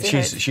don't want to do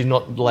it. She's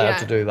not allowed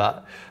to do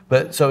that.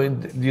 But so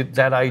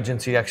that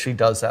agency actually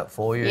does that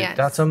for you. Yes.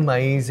 That's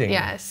amazing.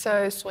 Yeah,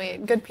 so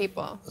sweet. Good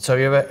people. So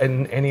you ever,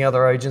 in any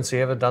other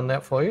agency ever done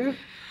that for you?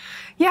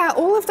 Yeah,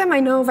 all of them I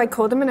know if I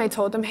called them and I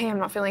told them, hey, I'm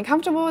not feeling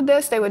comfortable with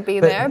this, they would be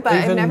there. But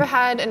I've never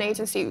had an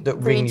agency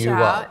reach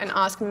out and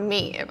ask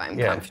me if I'm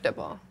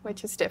comfortable,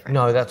 which is different.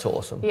 No, that's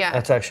awesome. Yeah.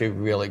 That's actually a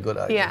really good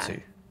agency. Yeah,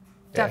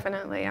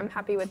 definitely. I'm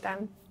happy with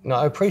them. No,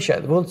 I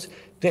appreciate it. Well,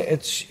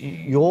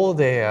 you're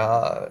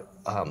there,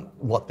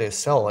 what they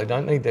sell. They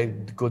don't need their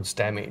goods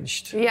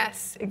damaged.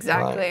 Yes,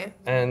 exactly. Right?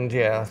 And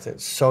yeah,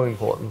 it's so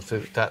important for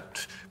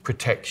that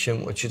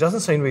protection, which it doesn't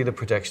seem to be the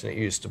protection it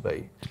used to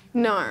be.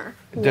 No.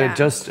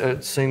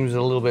 It seems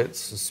a little bit,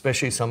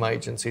 especially some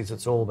agencies,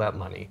 it's all about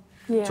money.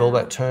 Yeah. It's all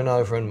about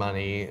turnover and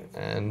money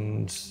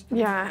and...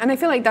 Yeah, and I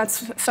feel like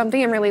that's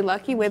something I'm really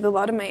lucky with. A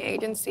lot of my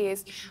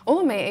agencies, all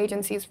of my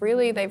agencies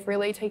really, they've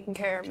really taken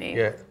care of me.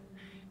 Yeah.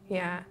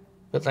 Yeah.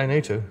 But they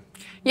need to.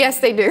 Yes,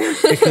 they do.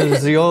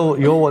 Because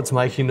you're what's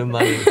making the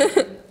money.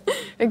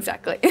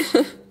 Exactly.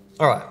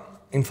 All right,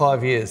 in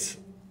 5 years,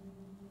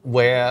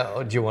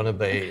 where do you want to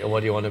be, or what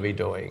do you want to be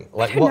doing?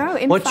 Like,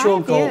 what's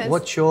your goal? Years.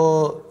 What's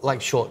your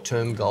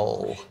short-term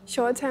goal?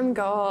 Short-term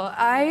goal.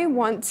 I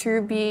want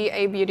to be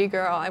a beauty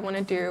girl. I want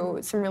to do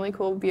some really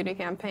cool beauty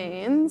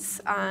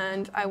campaigns,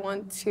 and I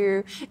want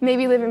to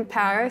maybe live in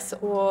Paris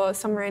or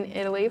somewhere in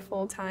Italy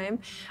full-time.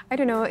 I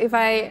don't know, if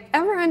I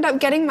ever end up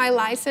getting my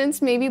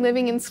license, maybe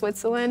living in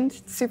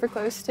Switzerland, super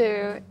close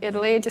to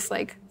Italy, just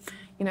like,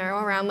 you know,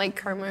 around Lake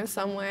Como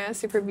somewhere,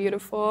 super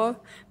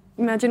beautiful.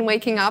 Imagine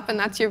waking up and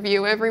that's your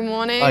view every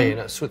morning. Oh, you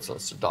know,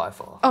 Switzerland's to die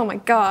for. Oh my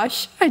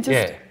gosh, I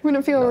just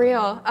wouldn't feel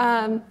real.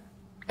 And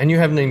you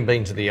haven't even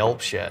been to the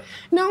Alps yet.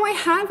 No, I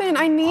haven't.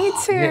 I need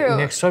to.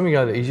 Next time you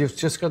go there, you've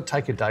just got to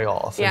take a day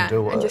off and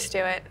do it. Yeah, and just do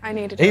it. I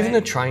need to do it. Even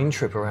a train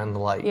trip around the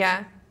lake.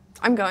 Yeah,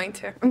 I'm going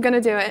to. I'm going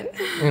to do it.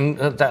 And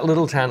that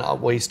little town up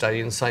we stayed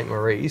in, St.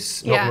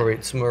 Maurice, not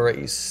Maurice,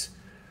 Maurice.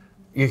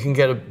 You can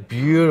get a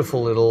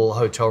beautiful little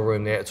hotel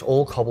room there. It's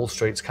all cobble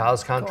streets.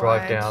 Cars can't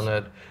drive down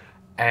it.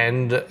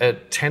 And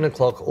at 10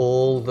 o'clock,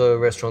 all the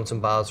restaurants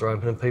and bars are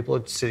open and people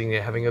are sitting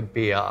there having a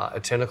beer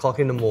at 10 o'clock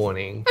in the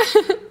morning.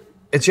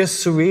 It's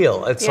just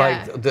surreal. It's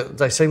like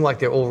they seem like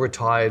they're all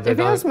retired. It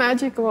feels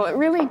magical. It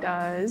really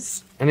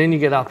does. And then you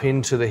get up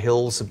into the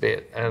hills a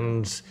bit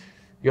and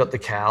you got the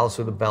cows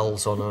with the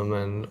bells on them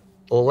and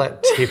all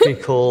that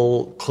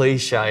typical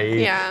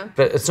cliche. Yeah.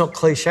 But it's not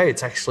cliche.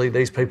 It's actually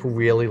these people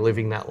really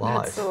living that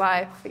life. That's the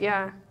life,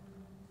 yeah.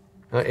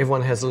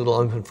 Everyone has a little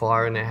open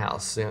fire in their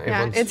house. You know,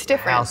 everyone's it's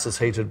different. house is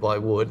heated by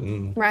wood.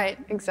 And right,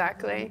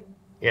 exactly.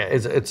 yeah,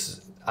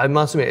 I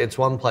must admit, it's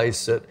one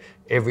place that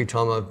every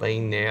time I've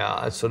been there,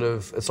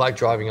 it's like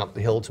driving up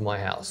the hill to my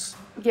house.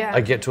 Yeah.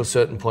 I get to a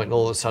certain point and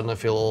all of a sudden I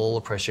feel all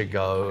the pressure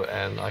go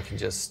and I can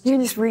just... You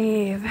can just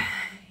breathe,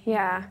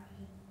 yeah.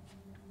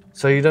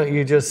 So you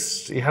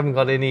haven't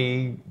got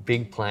any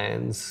big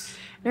plans?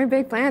 No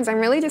big plans. I'm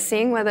really just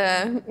seeing where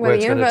the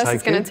universe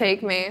is going to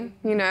take me,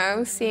 you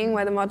know, seeing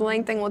where the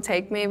modelling thing will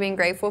take me, being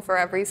grateful for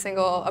every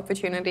single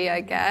opportunity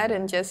I get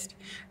and just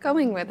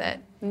going with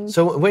it.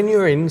 So when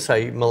you're in,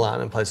 say,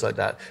 Milan and places like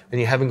that, and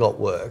you haven't got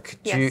work,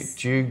 do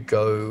you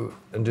go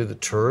and do the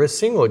tourist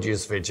thing or do you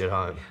just veg at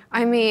home?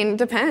 I mean,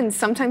 depends.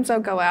 Sometimes I'll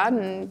go out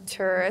and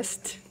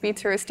be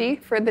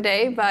touristy for the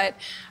day, but a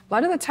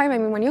lot of the time, I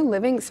mean, when you're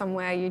living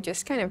somewhere, you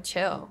just kind of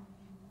chill.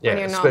 Yeah, when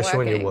you're especially not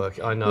when you work.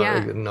 I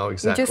know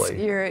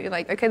exactly. You're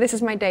like, okay, this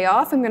is my day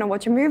off. I'm going to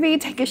watch a movie,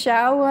 take a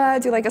shower,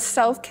 do like a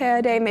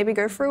self-care day, maybe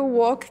go for a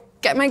walk,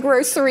 get my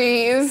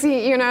groceries,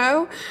 you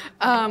know.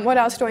 What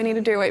else do I need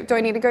to do? Do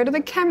I need to go to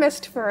the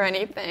chemist for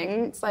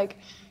anything? It's like,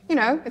 you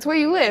know, it's where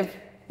you live.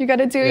 You got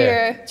to do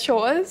your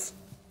chores.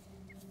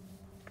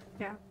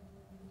 Yeah.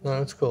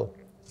 No, it's cool.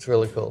 It's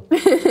really cool.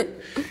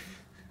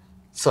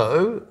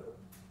 So,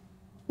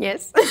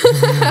 Yes.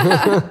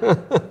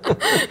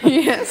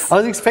 Yes. I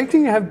was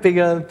expecting you to have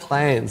bigger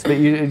plans, but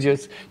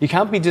you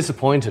can't be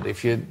disappointed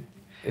if you.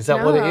 Is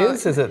that what it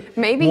is? Is it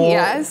maybe more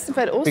yes,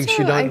 but also because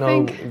you don't I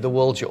know think the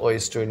world's your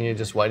oyster and you're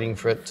just waiting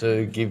for it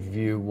to give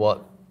you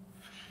what?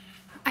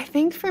 I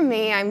think for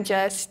me, I'm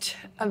just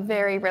a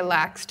very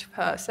relaxed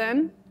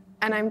person.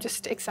 And I'm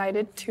just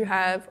excited to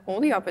have all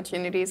the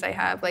opportunities I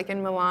have. Like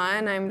in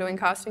Milan, I'm doing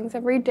castings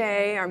every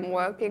day. I'm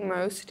working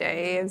most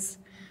days.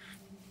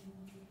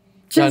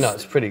 No,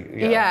 it's pretty.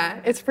 Yeah,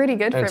 it's pretty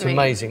good for me. It's an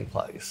amazing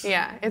place.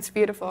 Yeah, it's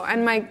beautiful.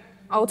 And my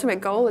ultimate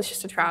goal is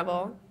just to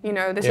travel. You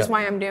know, this is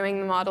why I'm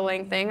doing the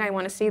modeling thing. I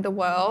want to see the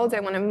world.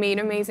 I want to meet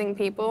amazing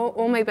people.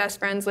 All my best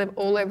friends live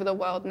all over the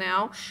world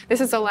now.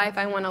 This is the life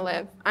I want to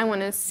live. I want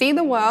to see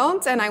the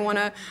world and I want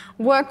to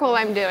work while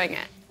I'm doing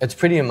it. It's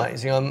pretty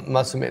amazing. I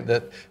must admit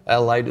that our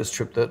latest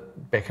trip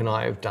that Bec and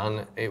I have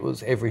done, it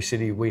was every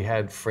city we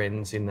had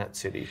friends in that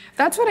city.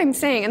 That's what I'm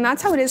saying, and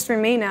that's how it is for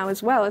me now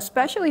as well,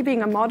 especially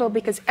being a model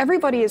because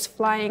everybody is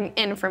flying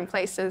in from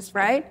places,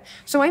 right?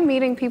 So I'm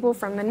meeting people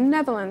from the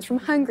Netherlands, from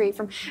Hungary,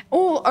 from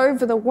all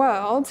over the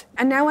world,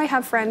 and now I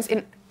have friends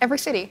in every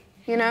city,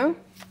 you know?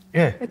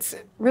 Yeah. It's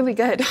really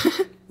good.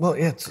 Well,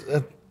 yeah,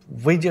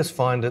 we just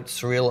find it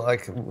surreal.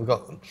 Like we've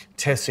got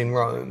Tess in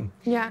Rome.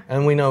 Yeah.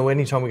 And we know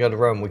anytime we go to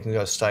Rome, we can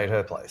go stay at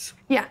her place.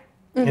 Yeah.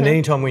 Mm-hmm. And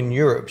anytime we're in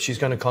Europe, she's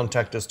going to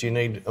contact us, do you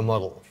need a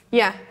model?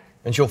 Yeah.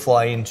 And she'll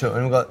fly into it.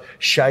 And we've got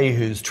Shay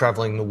who's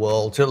travelling the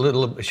world.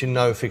 She's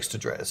no fixed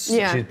address.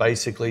 Yeah. She's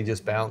basically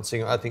just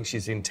bouncing. I think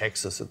she's in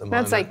Texas at the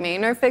moment. That's like me.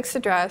 No fixed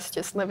address,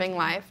 just living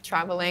life,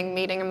 traveling,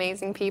 meeting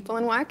amazing people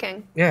and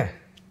working. Yeah.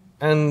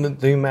 And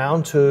the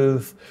amount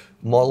of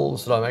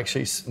models that I'm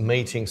actually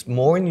meeting,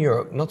 more in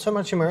Europe, not so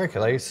much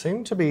America. They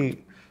seem to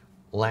be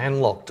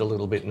landlocked a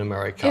little bit in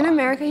America. In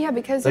America, yeah,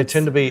 because they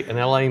tend to be an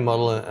LA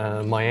model,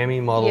 a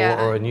Miami model,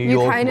 or a New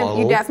York model.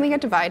 You definitely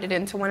get divided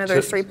into one of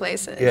those three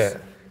places. Yeah,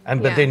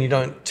 but then you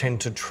don't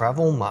tend to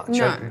travel much.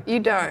 No, you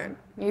don't.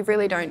 You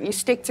really don't. You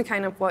stick to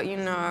kind of what you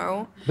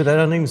know. But they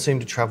don't even seem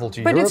to travel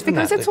to Europe. But it's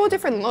because it's all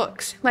different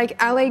looks.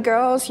 Like LA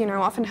girls,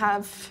 often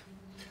have.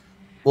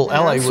 Well,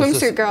 LA was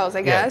swimsuit girls,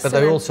 I guess. Yeah, but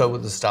they also were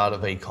the start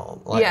of e-com.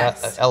 Like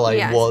yes.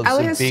 LA was LA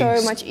a has big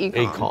so much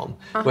e-com.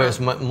 Whereas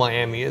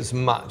Miami is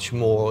much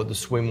more the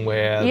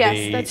swimwear.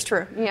 Yes, that's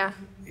true. Yeah.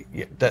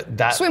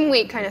 That swim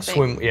week kind of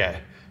thing.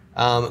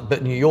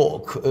 But New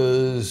York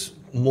is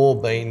more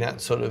being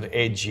that sort of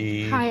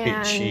edgy,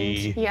 high-end,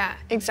 bitchy. Yeah,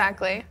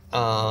 exactly.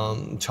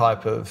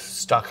 Type of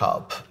stuck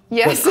up.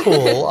 Yes. But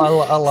cool.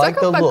 I like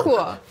stuck the up look. But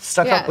cool.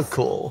 Stuck up but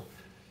cool.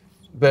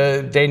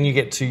 But then you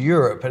get to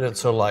Europe and it's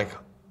sort of like.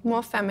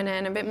 More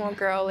feminine, a bit more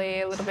girly,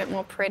 a little bit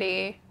more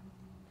pretty.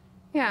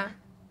 Yeah.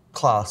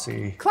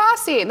 Classy.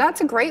 Classy,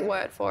 that's a great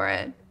word for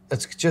it.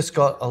 It's just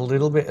got a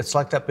little bit, it's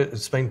like that bit,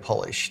 it's been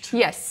polished.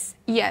 Yes,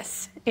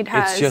 it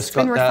has. It's just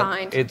been got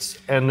refined.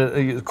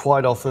 And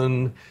quite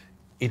often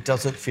it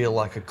doesn't feel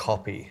like a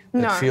copy.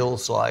 No. It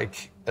feels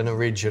like an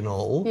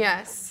original.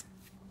 Yes.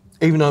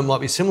 Even though it might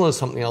be similar to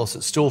something else,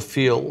 it still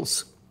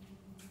feels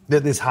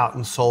that there's heart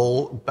and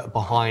soul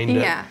behind it.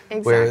 Yeah,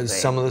 exactly.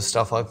 Whereas some of the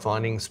stuff I'm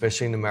finding,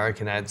 especially in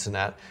American ads and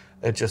that,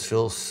 it just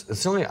feels,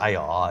 it's only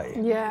AI.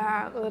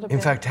 Yeah, a little bit.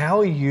 In fact, how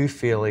are you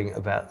feeling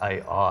about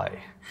AI?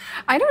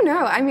 I don't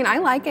know. I mean, I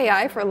like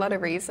AI for a lot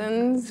of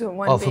reasons.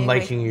 One for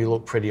making you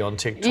look pretty on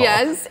TikTok.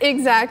 Yes,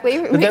 exactly.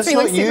 It but makes that's me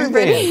not look you super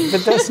pretty.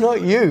 But that's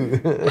not you.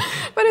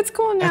 But it's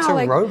cool now. It's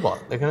a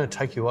robot. They're going to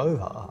take you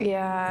over.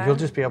 Yeah. You'll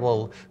just be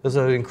able to... There's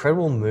an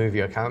incredible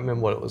movie, I can't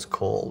remember what it was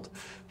called,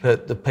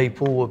 but the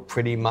people were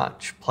pretty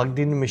much plugged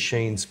into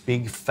machines,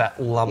 big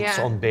fat lumps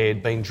on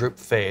bed, being drip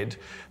fed,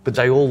 but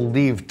they all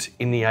lived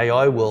in the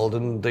AI world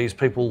and these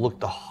people looked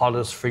the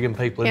hottest friggin'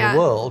 people in the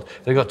world.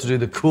 They got to do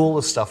the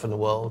coolest stuff in the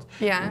world.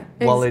 Yeah.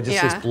 While they're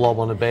just this blob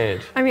on a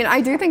bed. I mean, I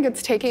do think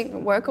it's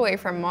taking work away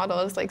from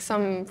models. Like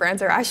some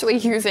brands are actually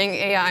using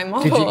AI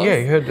models.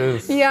 You heard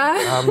of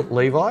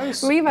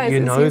Levi's? Levi's is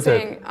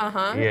using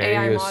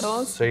AI you've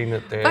models. Seen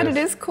it there. But it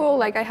is cool.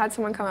 Like I had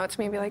someone come out to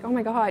me and be like, "Oh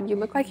my God, you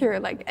look like you're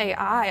like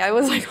AI." I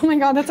was like, "Oh my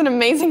God, that's an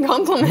amazing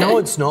compliment." No,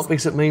 it's not,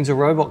 because it means a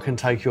robot can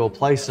take your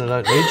place and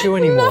I don't need you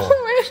anymore. No,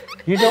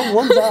 you don't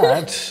want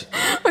that.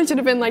 I should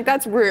have been like,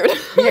 "That's rude."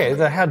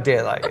 Yeah, how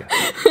dare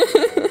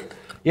they?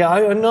 Yeah,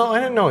 I don't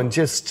know, and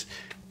just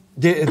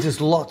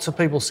there's lots of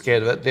people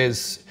scared of it.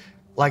 There's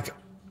like,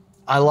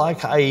 I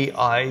like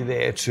AI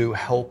there to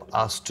help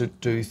us to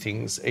do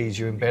things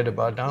easier and better,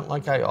 but I don't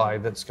like AI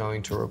that's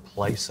going to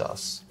replace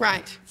us.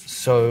 Right.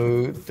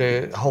 So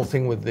the whole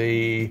thing with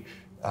the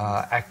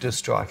actors'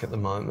 strike at the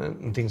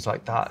moment and things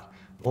like that.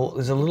 Well,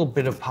 there's a little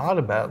bit of part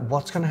about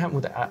what's going to happen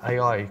with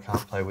AI. You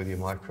can't play with your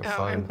microphone.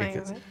 Oh, I'm playing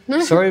with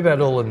it. Sorry about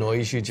all the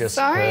noise you just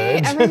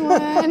heard. Sorry,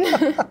 everyone.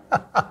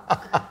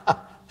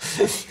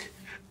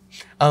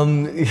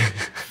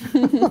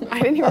 I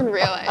didn't even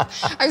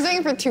realize. I was doing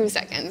it for 2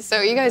 seconds,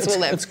 so you guys will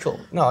live. It's cool.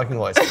 No, I can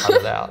always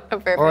cut it out. Oh,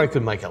 perfect. Or I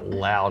could make it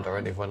louder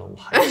and everyone will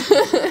hate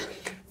it.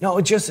 No,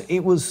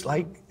 it was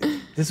like,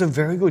 there's a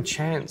very good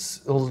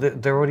chance, well,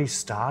 they're already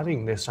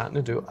starting, they're starting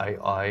to do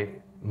AI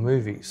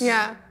movies.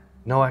 Yeah.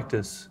 No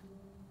actors.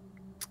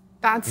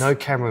 No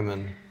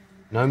cameraman.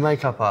 No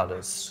makeup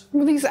artist.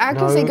 Well, these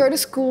actors, they go to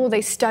school, they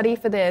study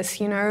for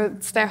this, you know,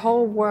 it's their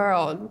whole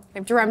world.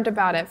 They've dreamt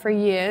about it for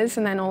years,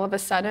 and then all of a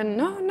sudden,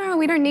 no,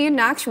 we don't need an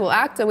actual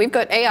actor. We've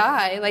got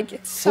AI. Like,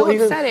 it's so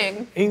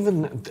upsetting.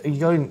 Even you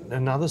go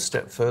another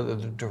step further,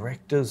 the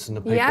directors and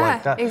the people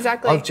like that. Yeah,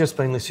 exactly. I've just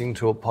been listening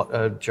to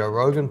a Joe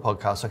Rogan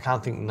podcast. I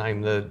can't think the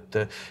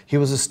name. He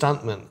was a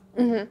stuntman,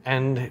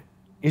 and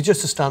he's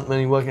just a stuntman,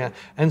 he's working out,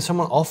 and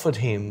someone offered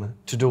him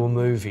to do a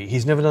movie.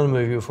 He's never done a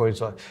movie before in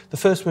his life. The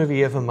first movie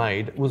he ever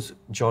made was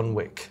John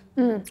Wick.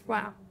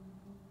 Wow.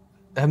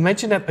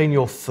 Imagine that being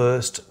your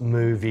first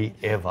movie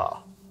ever.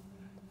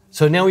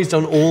 So now he's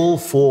done all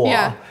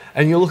 4,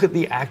 and you look at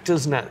the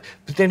actors and that,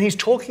 but then he's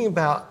talking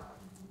about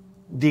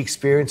the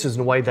experiences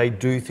and the way they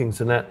do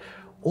things and that.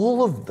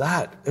 All of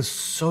that is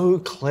so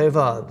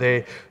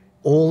clever.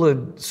 All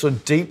the sort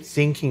of deep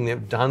thinking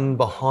they've done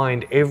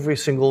behind every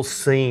single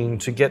scene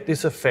to get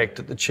this effect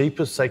at the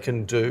cheapest they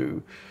can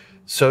do.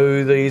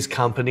 So these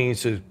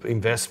companies who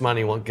invest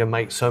money can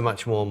make so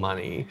much more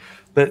money.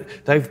 But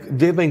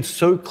they've been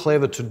so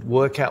clever to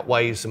work out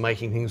ways of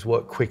making things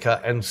work quicker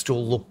and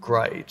still look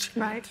great.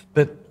 Right.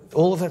 But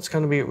all of that's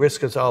going to be at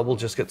risk as, we'll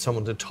just get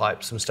someone to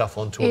type some stuff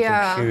onto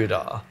a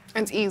computer.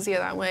 It's easier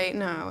that way.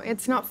 No,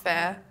 it's not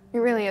fair. It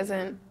really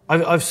isn't.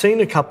 I've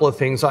seen a couple of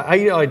things. Like,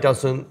 AI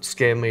doesn't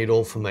scare me at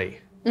all for me.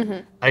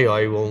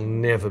 AI will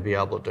never be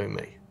able to do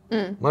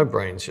me. My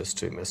brain's just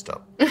too messed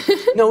up.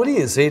 No, it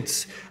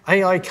is.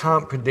 AI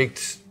can't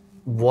predict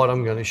what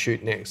I'm going to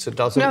shoot next. It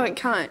doesn't. No, it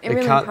can't. It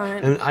really can't.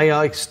 And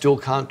AI still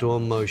can't do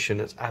emotion.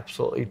 It's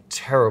absolutely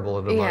terrible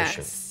at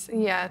emotion. Yes.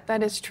 Yeah,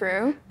 that is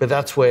true. But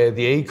that's where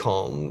the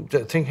e-com,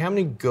 think how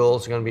many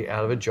girls are going to be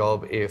out of a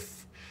job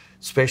if,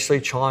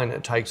 especially China,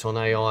 takes on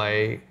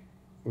AI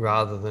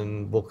rather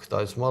than book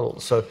those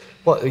models. So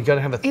what, you're going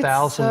to have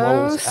 1,000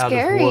 models out of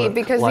work? It's so scary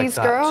because like these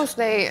that. girls,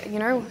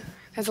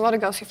 there's a lot of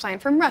girls who fly in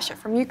from Russia,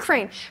 from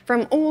Ukraine,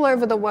 from all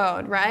over the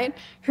world, right?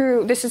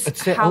 This is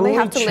how they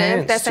have to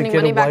live. They're sending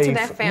money back to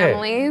their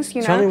families,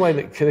 It's the only way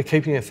that they're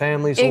keeping their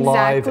families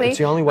alive. It's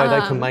the only way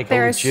they can make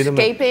a legitimate...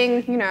 They're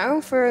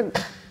escaping, for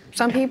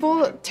some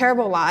people,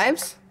 terrible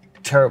lives.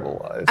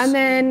 Terrible lives. And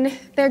then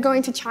they're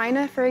going to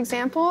China, for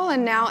example,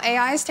 and now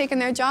AI has taken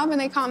their job and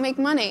they can't make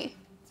money.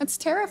 That's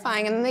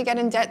terrifying, and then they get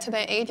in debt to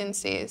their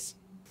agencies.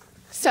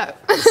 So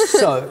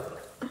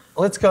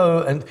let's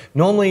go, and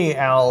normally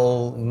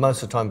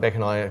most of the time Bec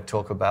and I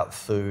talk about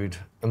food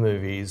and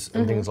movies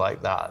and things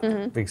like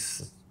that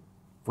because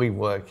we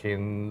work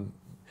in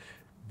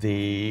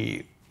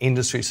the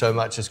industry so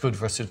much, it's good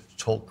for us to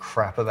talk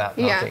crap about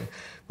nothing.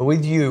 But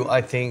with you,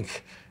 I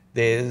think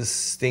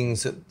there's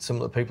things that some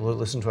of the people who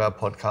listen to our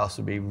podcast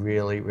would be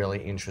really,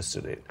 really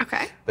interested in.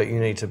 Okay. But you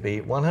need to be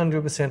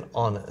 100%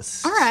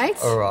 honest. All right.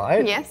 All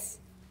right? Yes.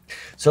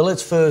 So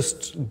let's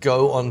first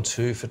go on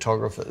to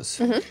photographers.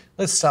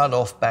 Let's start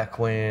off back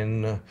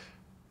when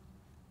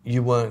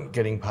you weren't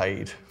getting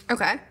paid.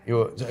 Okay.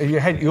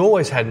 You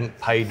always hadn't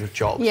paid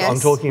jobs. Yes. I'm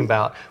talking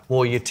about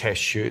more your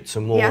test shoots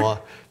and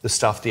more the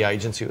stuff the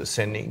agency was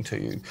sending to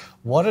you.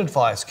 What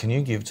advice can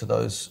you give to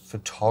those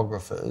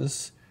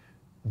photographers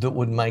that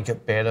would make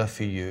it better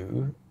for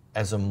you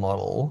as a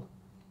model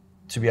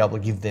to be able to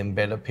give them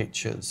better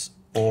pictures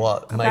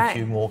or make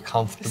you more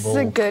comfortable?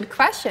 This is a good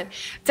question.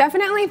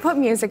 Definitely put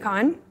music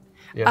on.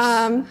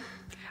 Yes.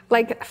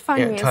 Like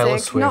fun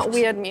music, not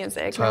weird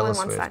music. Taylor no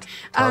one wants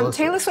Swift.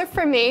 Taylor Swift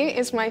for me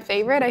is my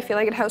favorite. I feel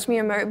like it helps me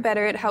emote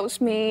better. It helps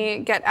me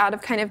get out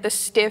of kind of the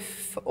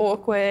stiff,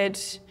 awkward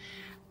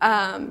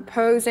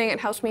posing. It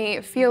helps me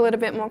feel a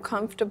little bit more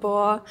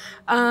comfortable.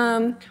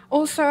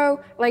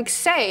 Also, like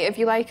say, if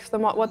you like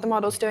what the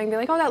model's doing, be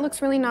like, oh, that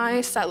looks really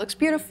nice, that looks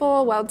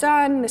beautiful, well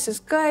done, this is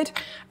good.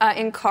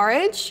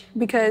 Encourage,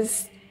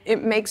 because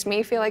it makes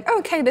me feel like, oh,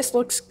 okay, this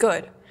looks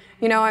good.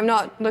 I'm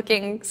not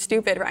looking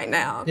stupid right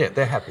now. Yeah,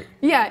 they're happy.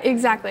 Yeah,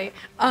 exactly.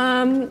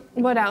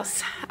 What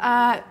else?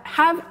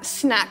 Have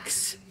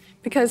snacks,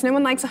 because no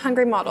one likes a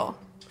hungry model.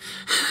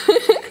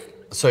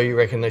 So you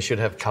reckon they should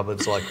have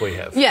cupboards like we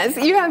have? Yes,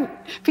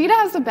 Peter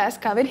has the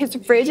best cupboard. His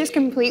fridge is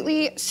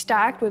completely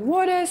stacked with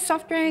water,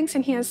 soft drinks,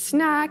 and he has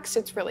snacks.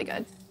 It's really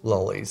good.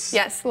 Lollies.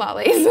 Yes,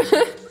 lollies.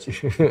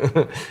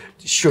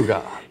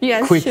 Sugar.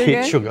 Yes, Quick sugar.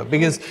 hit sugar.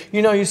 Because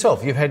you know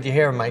yourself, you've had your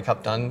hair and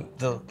makeup done.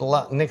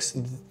 The next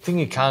thing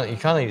you can't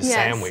eat a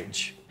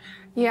sandwich.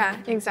 Yeah,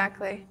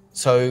 exactly.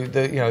 So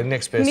the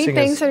next best you need thing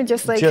things is that are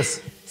just like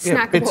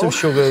snackable. Bits of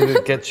sugar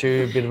that get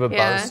you a bit of a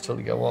buzz till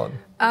you go on.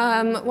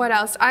 What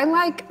else? I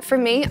like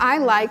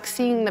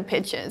seeing the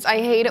pictures. I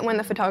hate it when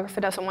the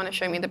photographer doesn't want to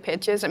show me the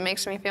pictures. It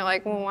makes me feel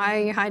like, well, why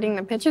are you hiding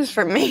the pictures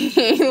from me?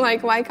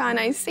 Like, why can't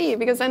I see?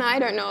 Because then I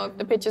don't know if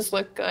the pictures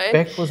look good.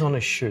 Bec was on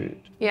a shoot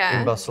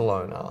in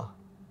Barcelona.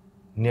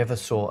 Never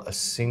saw a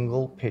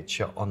single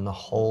picture on the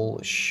whole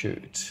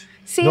shoot.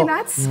 See, Not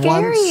that's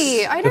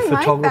scary. I don't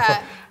like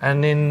that.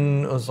 And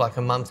then it was like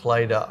a month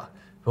later,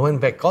 when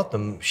Bec got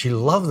them, she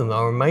loved them. They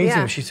were amazing.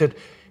 Yeah. She said,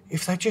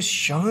 if they just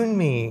shown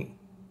me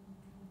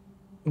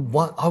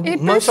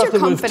Most likely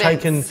would have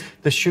taken,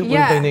 the shoot would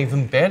have been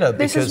even better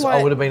because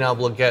I would have been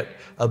able to get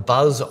a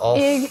buzz off.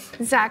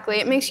 Exactly.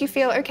 It makes you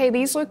feel, okay,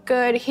 these look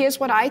good. Here's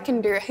what I can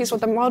do. Here's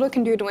what the model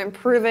can do to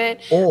improve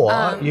it.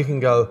 Or you can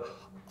go,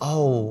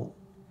 oh,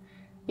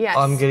 yes,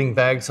 I'm getting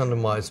bags under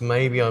my eyes.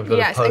 Maybe I've got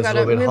to pose a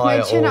little bit higher.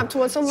 Move my chin up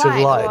towards the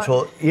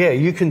light. Yeah,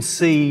 you can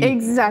see.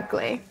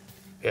 Exactly.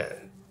 Yeah.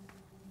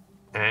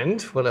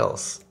 And what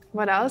else?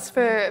 What else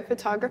for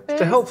photographers?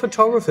 To help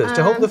photographers,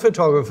 to help the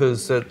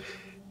photographers that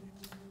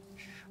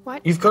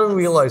you've got to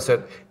realise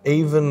that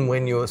even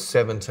when you were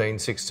 17,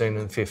 16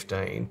 and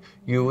 15,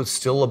 you were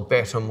still a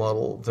better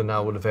model than I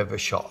would have ever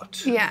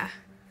shot. Yeah.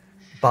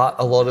 But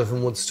a lot of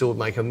them would still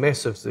make a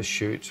mess of the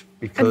shoot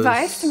because...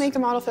 Advice to make the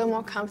model feel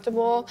more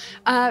comfortable.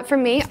 For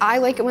me, I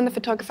like it when the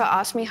photographer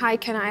asks me, hi,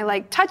 can I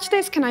like touch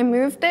this? Can I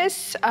move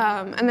this?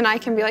 And then I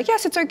can be like,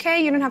 yes, it's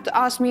okay. You don't have to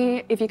ask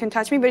me if you can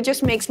touch me, but it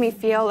just makes me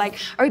feel like,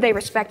 oh, they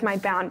respect my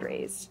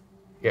boundaries.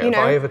 Yeah, have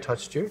I ever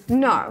touched you?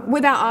 No,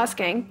 without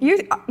asking.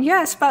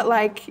 Yes, but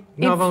like...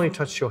 No, I've only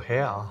touched your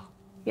hair.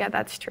 Yeah,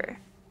 that's true.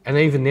 And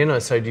even then I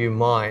say, do you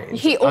mind?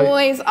 He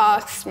always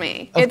asks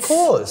me. Of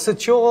course,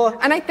 it's your...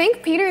 And I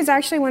think Peter is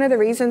actually one of the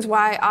reasons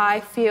why I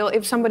feel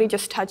if somebody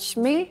just touched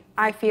me,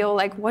 I feel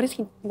like, what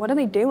are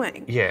they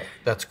doing? Yeah,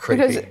 that's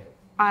creepy. Because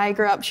I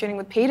grew up shooting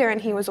with Peter and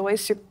he was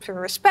always super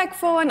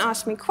respectful and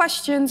asked me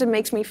questions and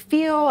makes me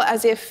feel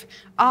as if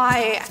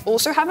I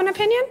also have an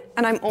opinion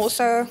and I'm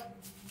also...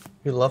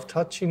 You love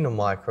touching the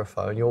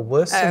microphone. You're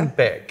worse than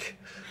Bec.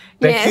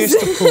 Bec used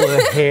to pull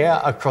her hair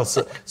across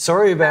it.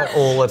 Sorry about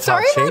all the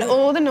touching. Sorry about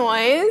all the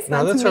noise.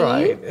 No, that's all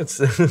right. It's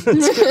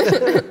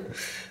good.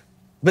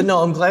 But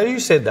no, I'm glad you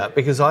said that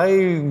because I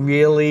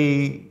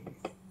really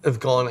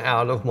have gone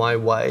out of my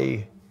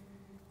way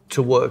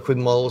to work with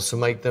models to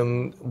make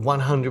them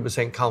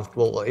 100%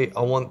 comfortable.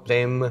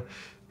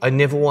 I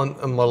never want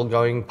a model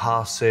going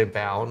past their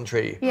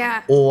boundary.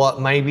 Yeah. Or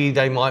maybe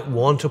they might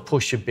want to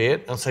push a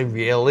bit. I'll say,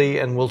 really?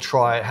 And we'll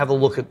try it. Have a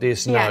look at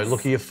this. Yes. No,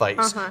 look at your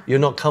face. You're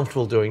not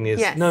comfortable doing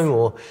this. Yes. No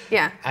more.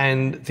 Yeah.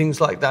 And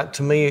things like that.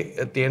 To me,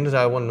 at the end of the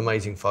day, I want an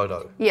amazing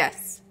photo.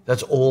 Yes.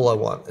 That's all I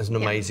want is an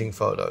amazing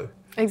photo.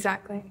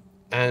 Exactly.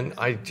 And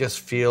I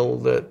just feel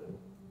that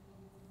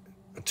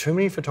too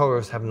many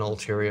photographers have an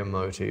ulterior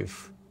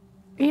motive.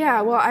 Yeah,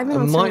 well, I've been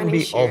on so many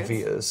shoots. It might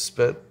be obvious,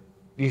 but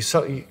you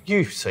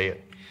see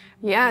it.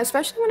 Yeah,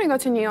 especially when I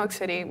got to New York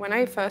City. When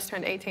I first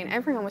turned 18,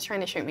 everyone was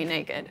trying to shoot me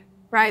naked,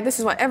 right? This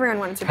is what everyone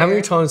wanted to do. How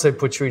many times they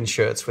put you in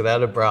shirts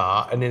without a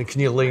bra and then can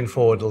you lean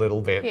forward a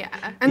little bit?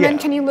 Yeah, and then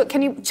can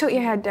you tilt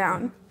your head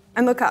down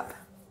and look up,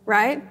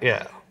 right?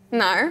 Yeah.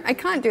 No, I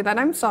can't do that,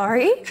 I'm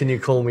sorry. Can you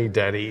call me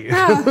daddy?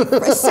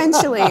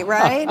 Essentially,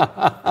 right?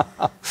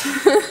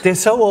 They're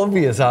so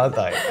obvious, aren't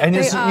they? And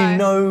They are. You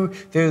know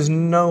there's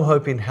no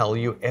hope in hell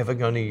you're ever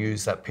going to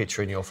use that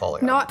picture in your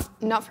folio.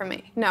 Not for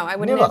me. No, I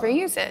would never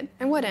use it.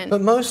 I wouldn't.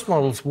 But most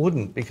models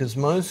wouldn't because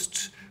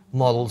most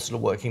models that are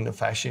working in the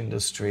fashion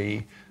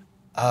industry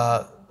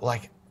are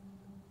like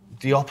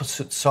the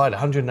opposite side,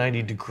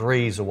 180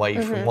 degrees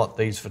away from what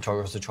these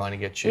photographers are trying to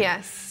get you.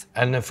 Yes.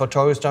 And the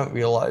photographers don't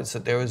realise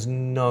that there is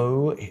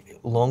no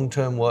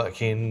long-term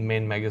work in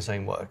men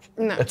magazine work.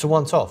 No. It's a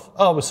once-off.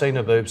 Oh, we've seen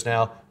her boobs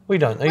now. We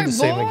don't need to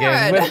see them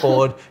again. We're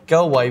bored.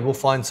 Go away. We'll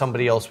find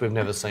somebody else we've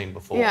never seen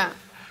before. Yeah.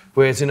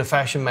 Whereas in a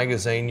fashion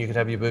magazine, you could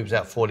have your boobs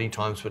out 40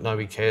 times, but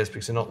nobody cares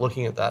because they're not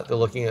looking at that. They're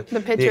looking at the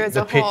picture as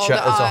a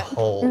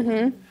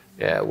whole.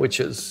 Yeah,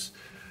 which is,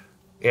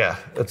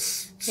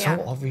 it's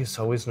so obvious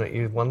though, isn't it?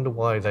 You wonder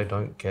why they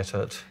don't get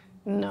it.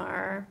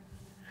 No.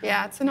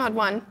 Yeah, it's an odd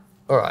one.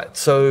 All right,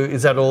 so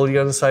is that all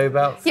you're going to say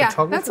about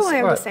photographers? Yeah, that's all I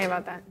have to say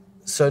about that.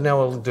 So now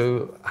we'll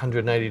do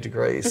 180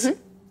 degrees.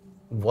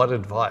 What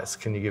advice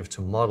can you give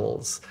to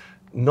models?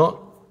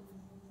 Not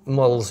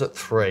models at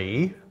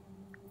 3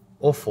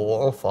 or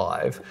 4 or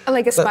 5.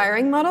 Like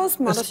aspiring models?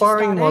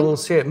 Aspiring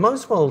models, yeah.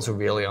 Most models are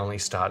really only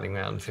starting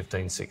around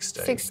 15,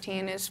 16.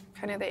 16 is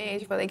kind of the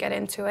age where they get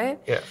into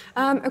it. Yeah.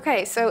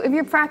 Okay, so if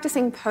you're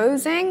practicing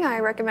posing, I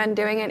recommend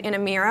doing it in a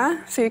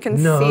mirror so you can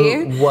see.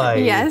 No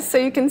way. Yes, so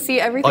you can see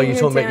everything you're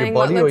doing. Are you talking about your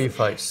body or your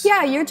face?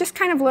 Yeah, you're just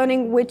kind of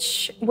learning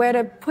where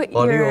to put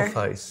body your... or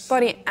face?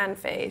 Body and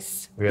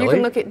face.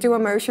 Really? You can do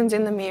emotions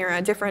in the mirror,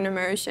 different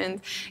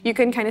emotions. You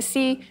can kind of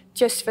see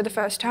just for the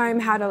first time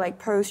how to like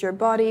pose your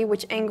body,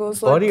 which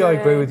angles look good. I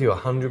agree with you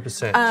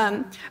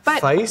 100%. But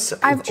face,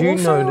 I've do you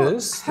also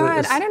notice?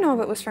 heard, I don't know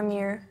if it was from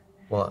you.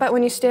 What? But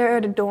when you stare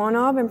at a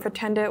doorknob and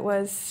pretend it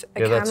was a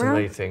camera. Yeah, that's a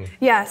me thing.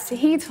 Yes,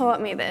 he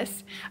taught me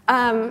this.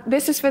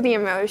 This is for the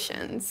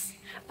emotions.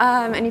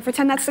 And you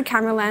pretend that's the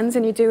camera lens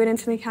and you do it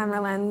into the camera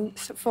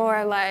lens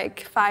for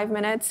like 5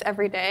 minutes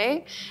every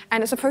day.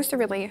 And it's supposed to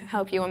really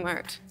help you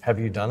emote. Have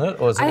you done it?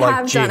 Or is it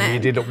like gym, you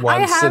did it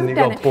once and you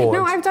got bored?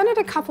 No, I've done it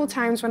a couple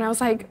times when I was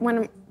like,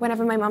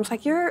 whenever my mom's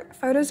like, your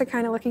photos are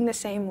kind of looking the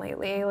same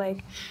lately.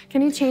 Like,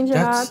 can you change it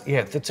up?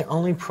 Yeah, that's the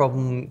only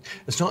problem.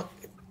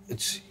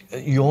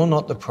 you're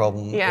not the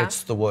problem. Yeah.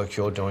 It's the work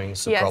you're doing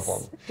is the Yes.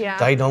 problem. Yeah.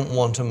 They don't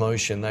want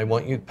emotion. They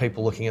want you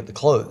people looking at the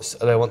clothes.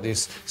 They want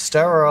this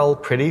sterile,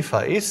 pretty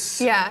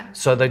face. Yeah.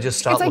 So they just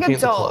start It's like looking a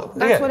at the doll. clothes.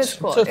 That's what it's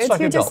called. So it's like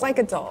you're a just doll. like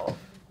a doll.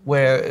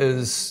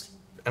 Whereas,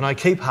 and I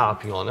keep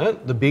harping on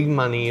it, the big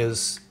money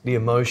is the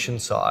emotion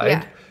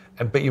side,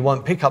 but you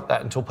won't pick up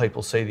that until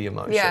people see the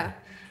emotion. Yeah.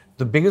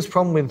 The biggest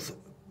problem with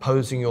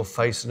posing your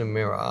face in a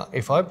mirror,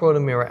 if I brought a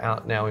mirror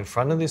out now in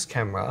front of this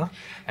camera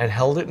and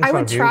held it in I front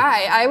would of you,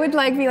 try. I would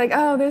like be like,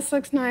 oh, this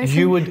looks nice.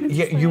 you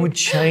would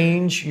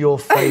change your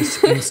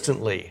face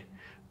instantly.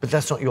 But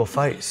that's not your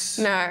face.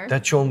 No.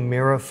 That's your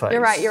mirror face.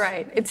 You're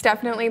right. It's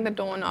definitely the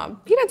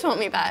doorknob. Peter taught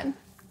me that.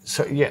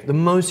 So yeah, the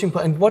most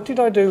important, and what did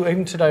I do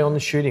even today on the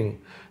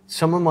shooting?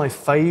 Some of my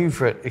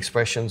favourite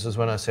expressions is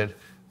when I said,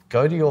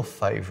 go to your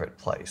favourite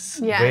place.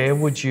 Yes. Where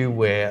would you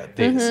wear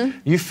this?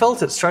 You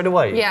felt it straight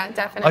away. Yeah,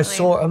 definitely. I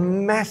saw a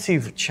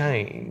massive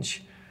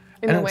change.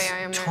 In and the way it's I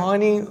am now.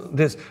 tiny.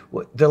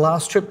 The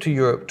last trip to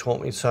Europe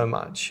taught me so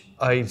much.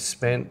 I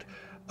spent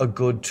a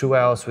good 2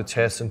 hours with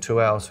Tess and 2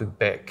 hours with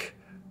Bec,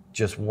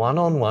 just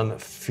one-on-one,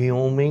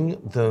 filming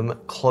them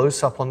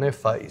close up on their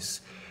face,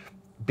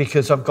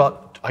 because I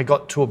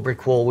got to a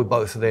brick wall with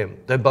both of them.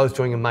 They're both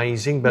doing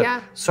amazing,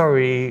 but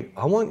sorry,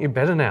 I want you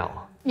better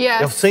now. Yeah.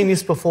 I've seen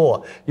this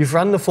before. You've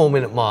run the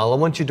 4-minute mile. I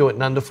want you to do it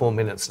in under 4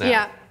 minutes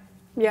now.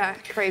 Yeah,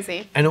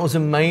 crazy. And it was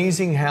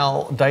amazing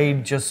how they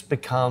just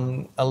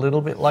become a little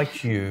bit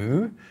like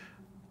you.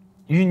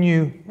 You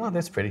knew, oh,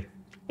 that's pretty.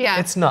 Yeah.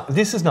 It's not.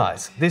 This is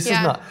nice. This is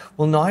not.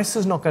 Well, nice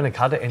is not going to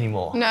cut it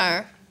anymore.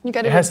 No, you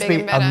got to It be has big to be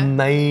and better.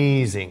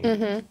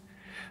 amazing.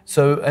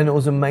 So, and it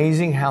was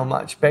amazing how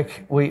much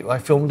Bec. I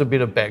filmed a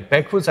bit of Bec.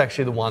 Bec was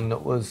actually the one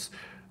that was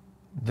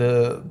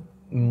the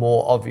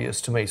more obvious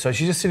to me. So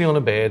she's just sitting on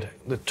a bed,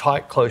 the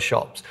tight close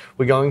shots.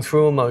 We're going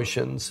through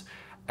emotions,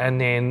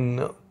 and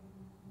then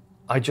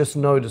I just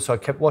noticed. So I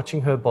kept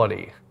watching her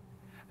body,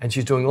 and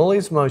she's doing all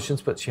these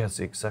motions, but she has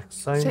the exact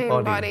same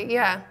body.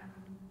 Yeah.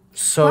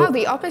 So Wow,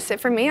 the opposite.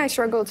 For me, I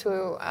struggle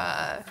to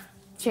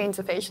change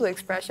the facial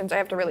expressions. I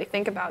have to really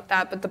think about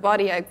that. But the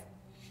body,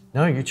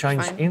 no, you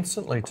changed Fine.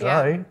 instantly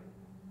today.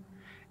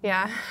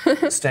 yeah.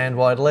 Stand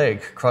wide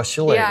leg, cross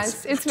your legs.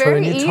 Yes, it's turn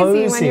very your easy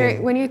toes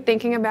in. when you're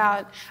thinking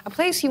about a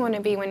place you want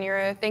to be, when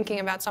you're thinking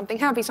about something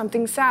happy,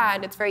 something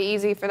sad. It's very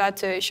easy for that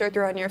to show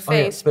through on your Oh,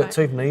 yeah, face. but it's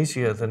even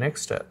easier the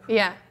next step.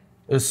 yeah.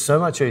 It's so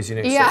much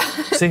easier next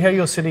step. See how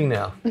you're sitting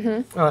now?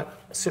 All right,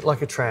 sit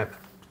like a tramp.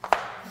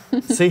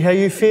 See how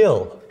you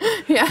feel?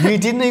 Yeah. You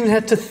didn't even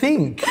have to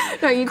think.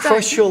 No, you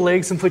Cross don't. your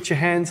legs and put your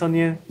hands on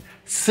your...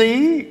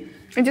 See?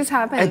 It just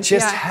happens. It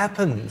just yeah.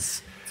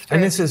 happens.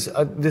 And this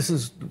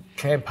is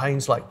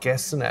campaigns like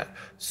Guess and that.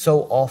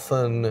 So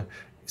often,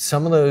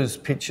 some of those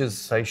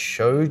pictures they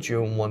showed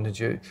you and wanted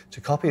you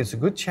to copy, there's a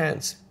good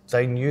chance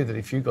they knew that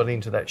if you got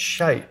into that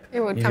shape, It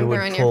would you come would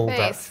through on pull your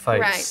that face. face.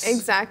 Right,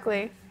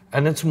 exactly.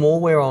 And it's more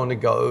where I want to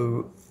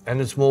go, and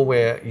it's more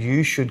where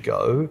you should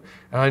go.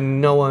 And I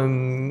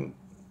know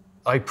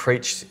I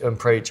preach and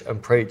preach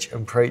and preach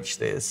and preach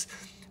this.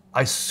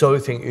 I so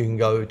think you can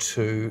go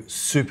to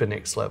super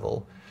next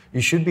level.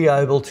 You should be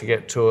able to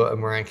get to a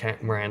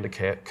Miranda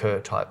Kerr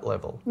type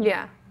level.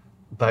 Yeah.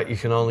 But you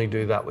can only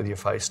do that with your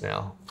face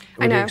now,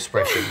 I with know. your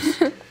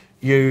expressions.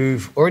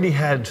 You've already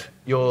had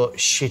your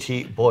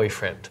shitty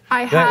boyfriend.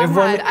 I Now, have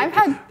I've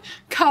had a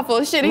couple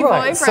shitty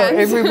Right, boyfriends. so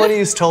everybody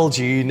has told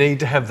you need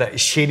to have that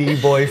shitty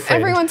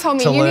boyfriend. Everyone told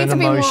me to you learn need to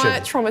be emotion. more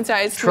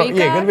traumatized. Yeah, Mika. you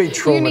gotta be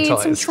You need some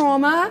traumatized.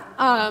 trauma.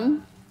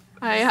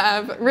 I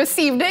have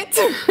received it.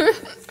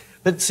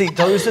 But see,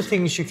 those are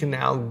things you can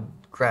now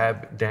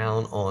grab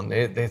down on.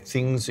 They're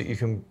things that you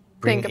can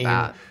bring Think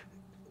about. in.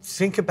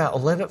 Think about, or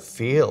let it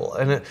feel.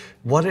 And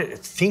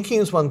thinking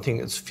is one thing,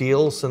 it's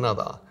feel's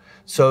another.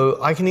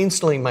 So I can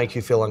instantly make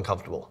you feel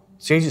uncomfortable.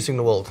 It's the easiest thing in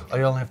the world. All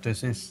you have to do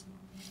is this.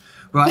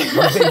 Right?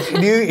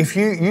 if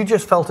you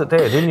just felt it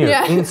there, didn't you?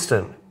 Yeah.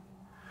 Instant.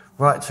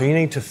 Right, so you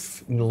need to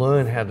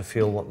learn how to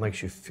feel what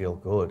makes you feel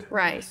good.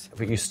 Right.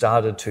 But you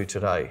started to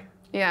today.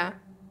 Yeah.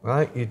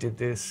 Right? You did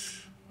this.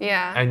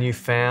 Yeah. And you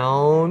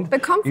found The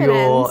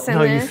confidence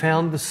and you the-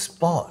 found the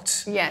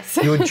spot. Yes.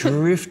 You would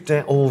drift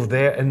down all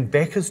there, and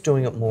Becca's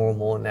doing it more and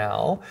more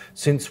now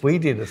since we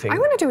did a thing. I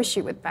want to do a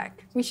shoot with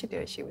Bec. We should do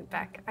a shoot with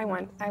Bec. I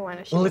want a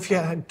shoot. Well, with if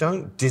you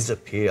don't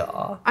disappear,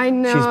 I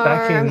know, she's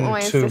back I'm in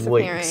always 2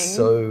 disappearing. weeks,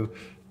 so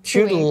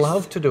she'd weeks.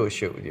 love to do a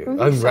shoot with you. Would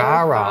be And so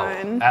Rara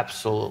fun.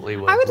 absolutely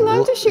would. I would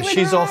love to shoot with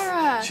she's Rara.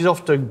 She's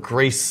off to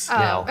Greece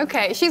now. Oh,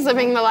 okay. She's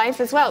living the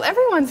life as well.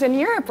 Everyone's in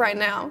Europe right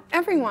now.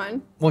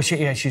 Everyone. Well,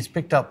 she's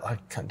picked up.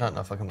 Don't know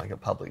if I can make it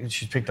public.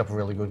 She's picked up a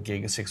really good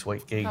gig, a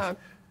 6-week gig, Oh,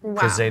 wow.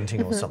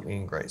 presenting or something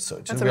in Greece. So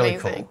it's That's really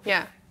amazing. cool.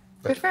 Yeah.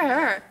 Good for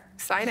her.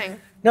 Exciting.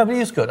 No, but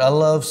it is good. I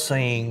love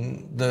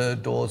seeing the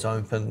doors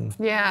open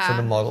Yeah. for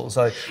the models.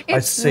 I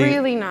It's see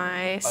really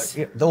nice.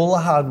 all the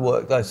hard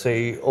work I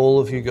see all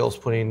of you girls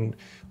put in,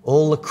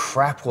 all the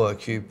crap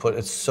work you put.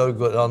 It's so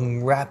good.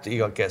 I'm wrapped that you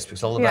got guest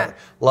because I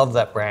love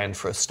that brand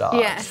for a start.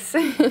 Yes.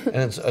 And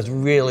it's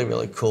really,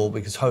 really cool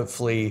because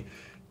hopefully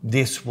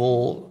this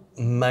will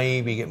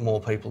maybe get more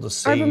people to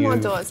see Open you. more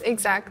doors,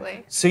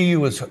 exactly. See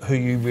you as who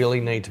you really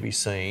need to be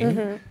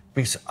seen.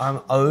 Because I'm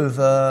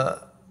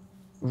over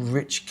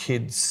rich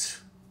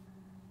kids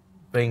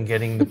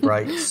getting the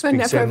breaks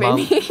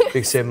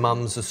because their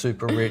mums are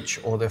super rich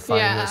or they're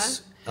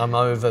famous. Yeah. I'm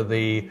over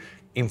the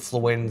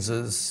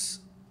influencers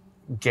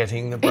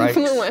getting the breaks.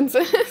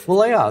 Influencers? Well,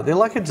 they are. They're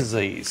like a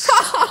disease.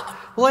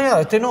 Well, they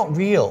are. They're not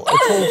real.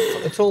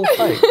 It's all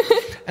fake.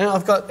 And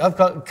I've got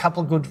a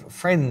couple of good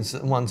friends.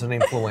 One's an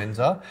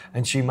influencer,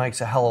 and she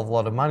makes a hell of a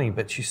lot of money,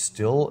 but she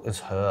still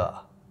is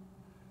her.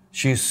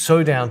 She's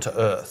so down to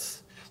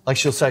earth. Like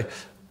she'll say,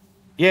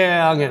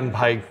 "Yeah, I'm getting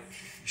paid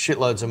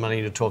shitloads of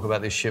money to talk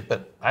about this shit,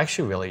 but I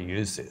actually really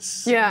use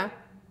this." Yeah.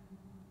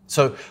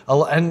 So,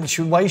 and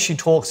the way she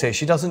talks there,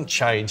 she doesn't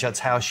change. That's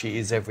how she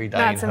is every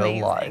day in her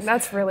life.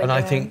 That's really good. And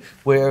I think,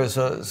 whereas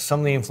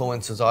some of the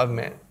influencers I've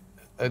met,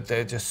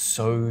 they're just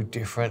so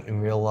different in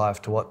real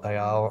life to what they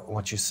are,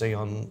 what you see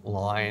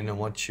online, and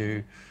what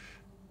you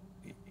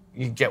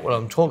get what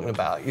I'm talking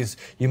about. Is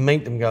you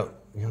meet them and go,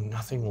 you're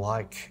nothing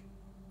like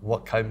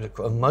what came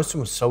to. Most of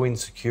them are so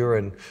insecure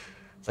and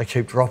they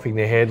keep dropping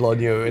their head on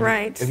you. And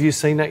right. Have you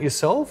seen that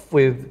yourself?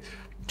 Do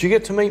you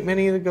get to meet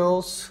many of the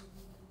girls?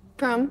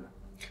 From?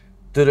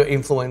 That are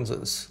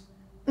influencers.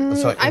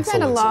 I've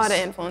had a lot of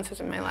influencers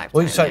in my life.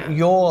 Well, so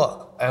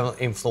you're an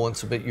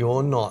influencer, but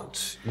you're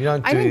not.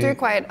 I don't do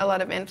quite a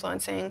lot of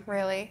influencing,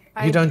 really.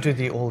 You don't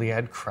do all the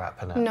ad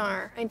crap and that.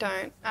 No, I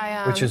don't.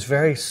 Which is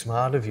very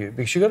smart of you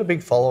because you've got a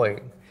big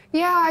following.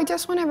 Yeah, I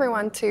just want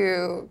everyone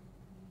to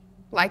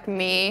like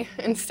me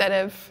instead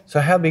of.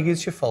 So how big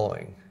is your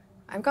following?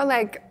 I've got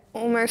like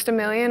almost 1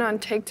 million on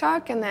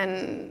TikTok and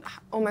then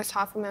almost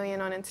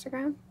 500,000 on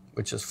Instagram.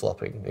 Which is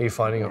flopping. Are you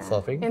finding it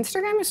flopping?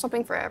 Instagram is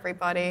flopping for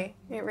everybody.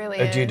 It really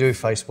is. Do you do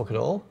Facebook at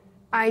all?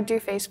 I do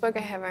Facebook.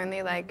 I have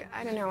only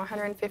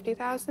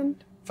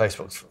 150,000.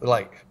 Facebook's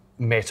like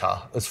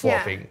Meta is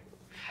flopping.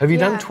 Yeah. Have you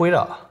done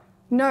Twitter?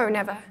 No,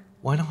 never.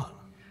 Why not?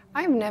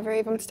 I've never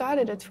even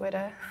started a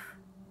Twitter.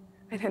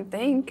 I don't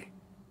think.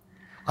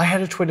 I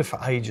had a Twitter for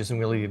ages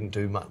and really didn't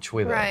do much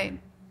with it. Right.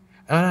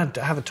 And I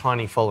don't have a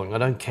tiny following. I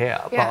don't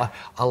care. Yeah. But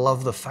I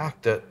love the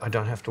fact that I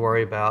don't have to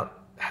worry about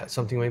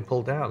something being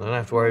pulled down. I don't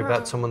have to worry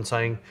about someone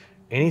saying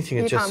anything.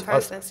 You can't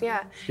post this,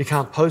 You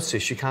can't post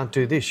this, you can't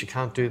do this, you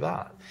can't do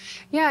that.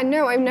 Yeah,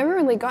 no, I've never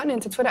really gotten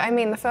into Twitter. I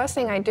mean, the first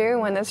thing I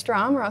do when there's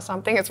drama or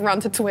something is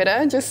run to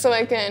Twitter just so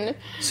I can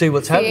see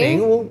what's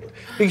happening. Well,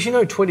 because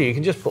Twitter, you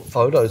can just put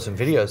photos and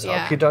videos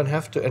up. You don't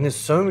have to. And there's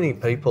so many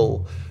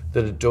people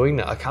that are doing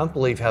that. I can't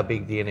believe how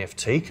big the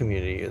NFT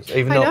community is.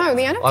 Even though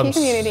the NFT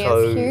community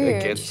is huge.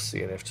 I'm against the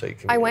NFT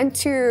community. I went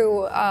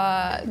to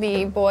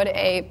the Bored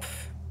Ape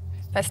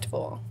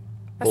Festival.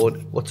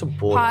 What's a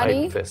Bored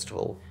Ape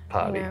Festival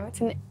party? No,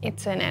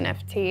 it's an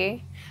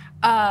NFT.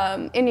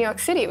 In New York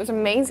City, it was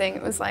amazing.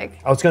 It was like...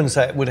 I was going to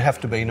say it would have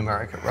to be in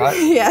America, right?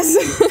 Yes.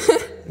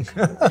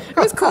 It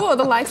was cool.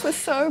 The lights were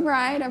so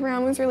bright.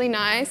 Everyone was really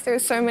nice. There were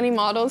so many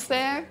models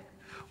there.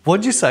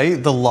 What'd you say?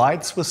 The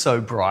lights were so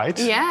bright?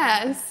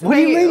 Yes. What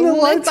do you mean the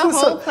lights were so... lit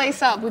the whole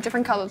place up with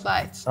different coloured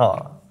lights.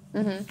 Oh.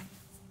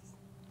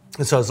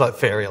 Mm-hmm. So it's like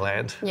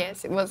fairyland.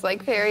 Yes, it was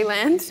like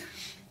fairyland.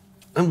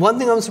 And one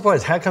thing I'm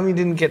surprised, how come you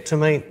didn't get to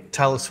meet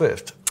Taylor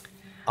Swift?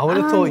 I would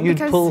have thought you'd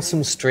pull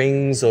some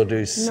strings or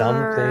do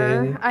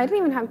something. No, I didn't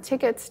even have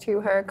tickets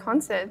to her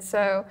concert,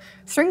 so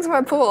strings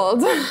were pulled.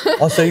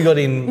 Oh, so you got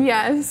in...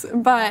 Yes,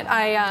 but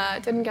I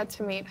didn't get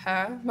to meet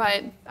her.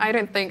 But I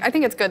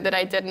think it's good that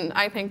I didn't.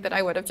 I think that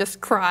I would have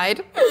just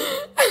cried.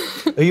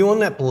 Are you on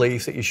that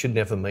belief that you should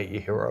never meet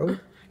your hero?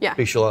 Yeah.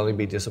 Because you'll only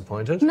be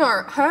disappointed?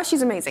 No,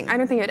 she's amazing. I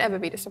don't think I'd ever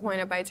be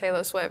disappointed by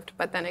Taylor Swift,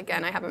 but then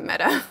again, I haven't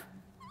met her.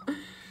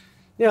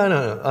 Yeah, I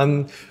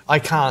know. I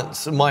can't.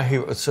 Some of my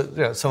heroes,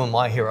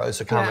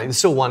 I can't meet. There's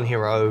still one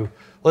hero.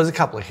 Well, there's a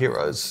couple of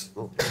heroes,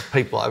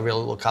 people I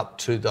really look up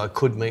to that I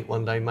could meet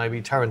one day. Maybe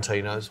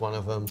Tarantino's one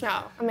of them.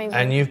 Oh, amazing.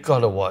 And you've got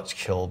to watch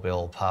Kill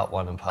Bill Part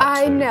 1 and Part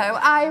 2. I know.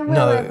 I will,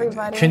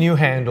 everybody. Can you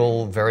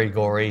handle very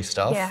gory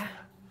stuff? Yeah.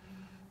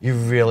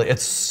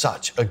 It's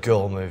such a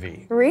girl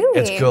movie. Really?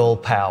 It's girl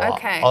power.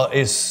 Okay.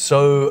 It's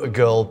so a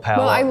girl power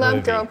Well, I love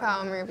movie. girl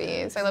power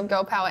movies. I love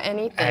girl power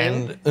anything.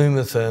 And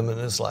Uma Thurman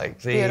is like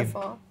the...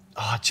 Beautiful.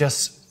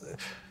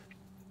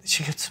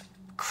 She gets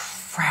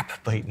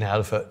crap beaten out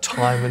of her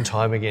time and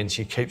time again.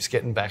 She keeps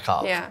getting back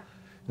up. Yeah.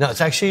 No,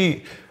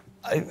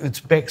 it's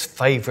Bec's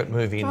favourite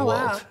movie in the world.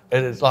 Wow.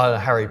 And it's like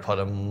Harry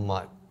Potter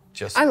might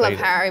just I love beat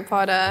it. Harry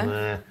Potter.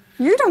 Nah.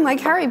 You don't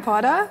like Harry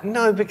Potter?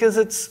 No, because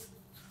it's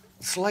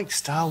like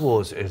Star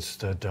Wars. It's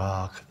the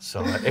dark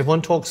side.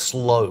 Everyone talks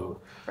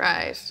slow.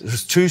 Right.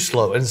 It's too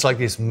slow, and it's like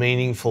this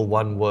meaningful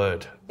one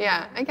word.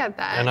 Yeah, I get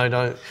that. And I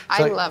don't...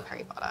 I love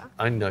Harry Potter.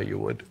 I know you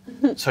would.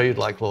 So you'd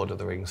like Lord of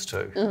the Rings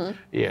too. Mm-hmm.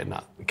 Yeah,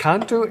 no.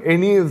 Can't do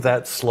any of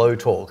that slow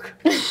talk.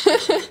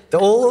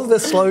 All of the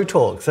slow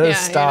talk. So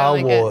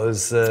Star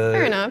Wars...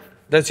 Fair enough.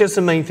 That's just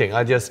the main thing.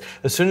 As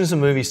soon as the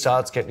movie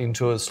starts getting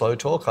into a slow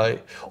talk,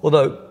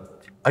 although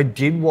I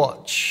did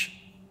watch...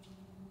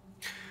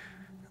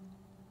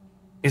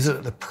 Is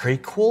it the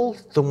prequel?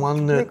 The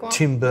one that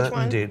Tim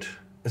Burton did?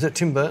 Is it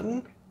Tim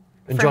Burton?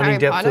 And For Johnny Harry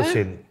Depp Potter? was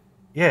in.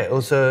 Yeah, it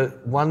was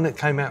one that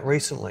came out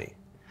recently.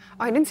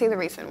 Oh, I didn't see the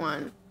recent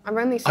one. I've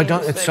only seen I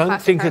don't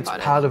think Harry it's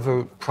Potter. part of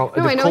a... No,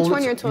 I know which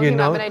one you're talking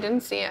about, but I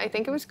didn't see it. I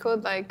think it was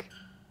called like...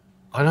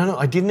 I don't know.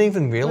 I didn't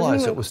even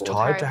realise even it was called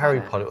tied to Harry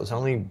Harry Potter. It was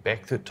only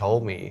Beck that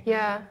told me.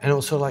 Yeah. And it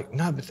was sort of like,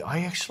 no, but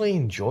I actually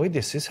enjoyed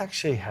this. This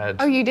actually had...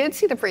 Oh, you did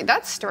see the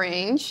That's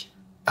strange.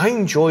 I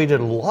enjoyed it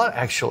a lot,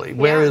 actually.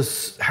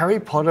 Whereas Harry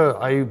Potter,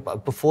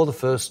 before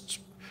the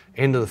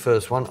end of the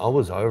first one, I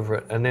was over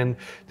it. And then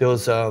there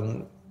was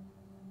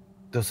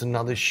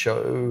another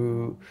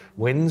show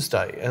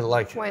Wednesday, and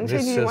like Wednesday?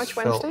 this Did you watch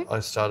Wednesday? I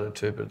started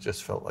to, but it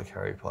just felt like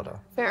Harry Potter.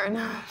 Fair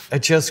enough.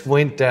 It just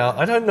went down.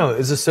 I don't know.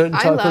 It's a certain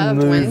I type of loved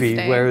movie,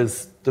 Wednesday.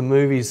 whereas the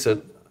movies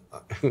that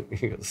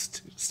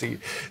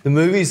the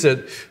movies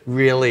that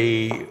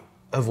really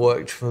have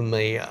worked for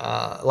me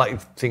are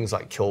like things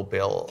like Kill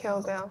Bill,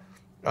 Django.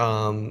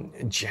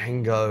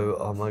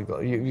 Oh my God,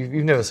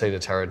 you've never seen a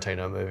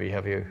Tarantino movie,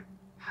 have you?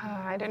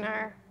 I don't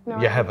know. No, You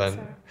I don't haven't.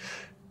 think so.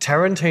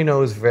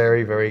 Tarantino is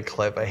very, very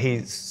clever.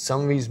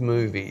 Some of his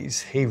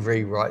movies, he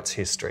rewrites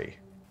history.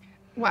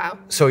 Wow.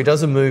 So he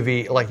does a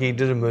movie, like he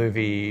did a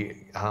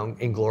movie,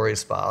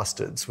 Inglourious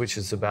Bastards, which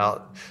is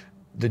about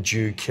the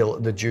Jew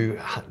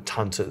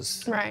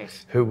hunters, Right.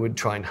 who would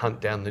try and hunt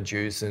down the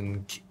Jews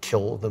and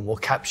kill them or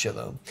capture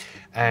them.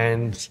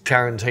 And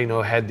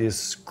Tarantino had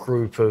this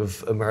group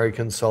of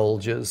American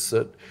soldiers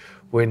that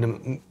were in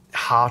the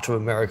heart of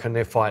America, and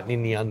they're fighting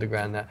in the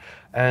underground.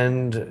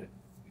 And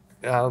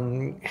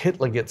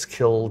Hitler gets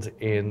killed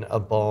in a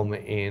bomb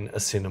in a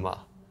cinema.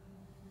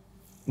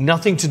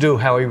 Nothing to do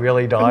with how he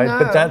really died,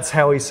 but that's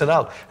how he set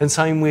up. And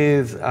same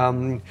with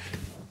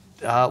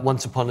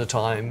Once Upon a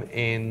Time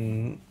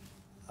in...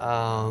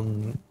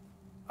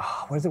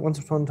 what is it? Once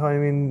Upon a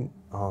Time in...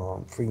 Oh,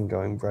 I'm freaking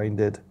going brain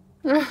dead.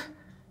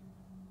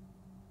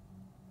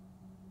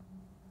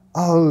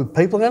 Oh,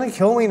 people are going to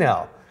kill me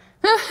now.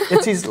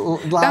 It's his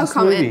last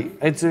movie.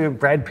 It's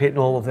Brad Pitt and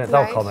all of that.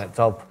 Right. They'll comment.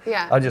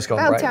 Yeah. I'll just go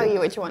They'll brain tell dead.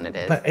 you which one it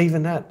is. But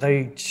even that,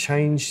 they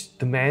changed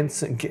the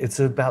Manson... It's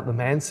about the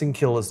Manson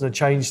killers, and it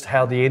changed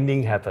how the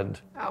ending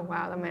happened. Oh,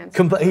 wow, the man.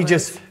 He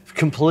just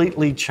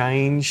completely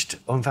changed...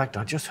 In fact,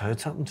 I just heard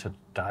something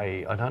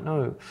today. I don't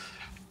know.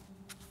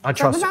 I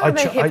trust... Talk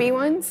about the hippie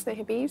ones, the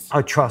hippies.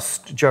 I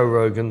trust Joe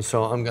Rogan,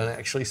 so I'm going to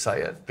actually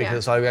say it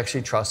because I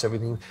actually trust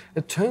everything.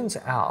 It turns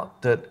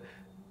out that...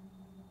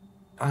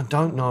 I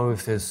don't know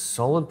if there's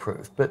solid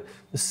proof, but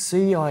the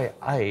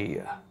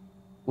CIA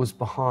was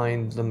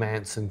behind the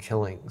Manson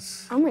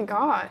killings. Oh my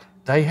God.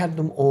 They had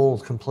them all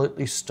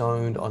completely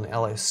stoned on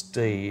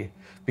LSD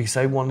because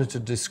they wanted to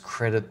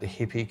discredit the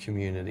hippie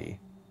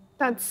community.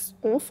 That's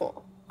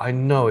awful. I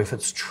know, if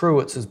it's true,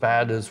 it's as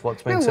bad as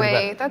what's been No said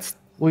way. about... That's...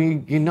 Well,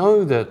 you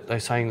know that they're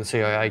saying the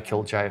CIA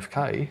killed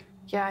JFK.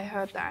 Yeah, I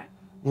heard that.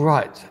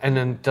 Right, and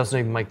then it doesn't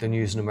even make the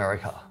news in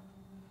America.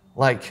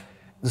 Like,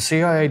 the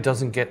CIA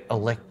doesn't get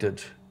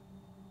elected.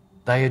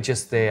 They are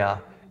just there.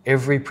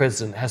 Every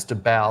president has to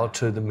bow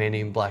to the men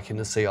in black in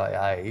the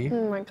CIA.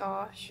 Oh my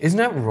gosh. Isn't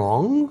that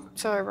wrong?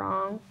 So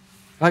wrong.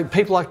 Like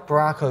people like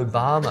Barack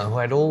Obama, who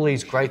had all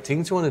these great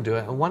things to want to do,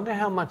 I wonder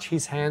how much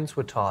his hands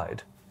were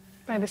tied.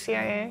 By the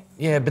CIA?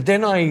 Yeah, but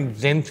then I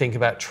think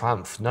about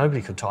Trump.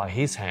 Nobody could tie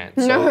his hands.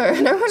 No one is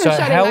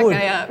shutting that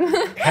guy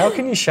up. How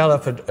can you shut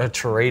up a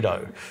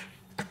Torito?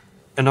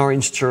 An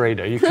orange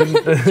Torito. You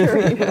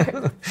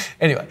couldn't.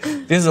 Anyway,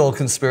 this is all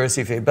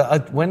conspiracy theory.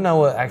 But when they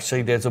were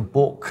actually, there's a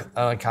book.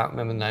 I can't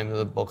remember the name of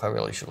the book. I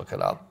really should look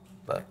it up,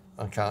 but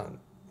I can't.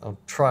 I'll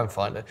try and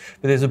find it.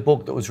 But there's a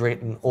book that was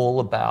written all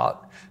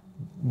about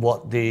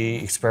what the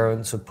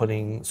experiments of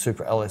putting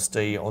super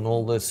LSD on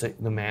all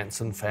the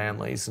Manson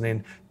families, and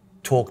then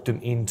talked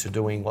them into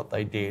doing what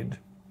they did.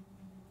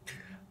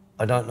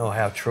 I don't know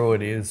how true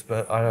it is,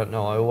 but I don't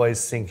know. I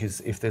always think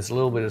if there's a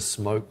little bit of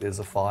smoke, there's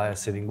a fire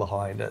sitting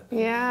behind it.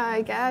 Yeah,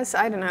 I guess.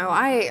 I don't know.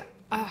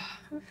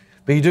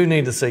 But you do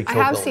need to see Kill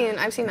Bill.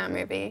 I've seen that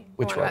movie.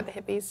 Which the one? About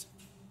the hippies.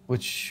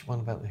 Which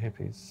one about the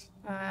hippies?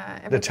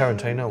 The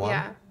Tarantino one?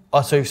 Yeah.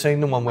 Oh, so you've seen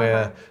the one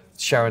where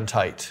Sharon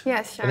Tate?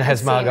 Yes, Sharon. And it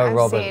has Margot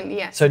Robbie.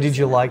 Yes. So did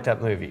you like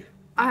that movie?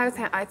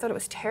 I thought it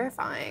was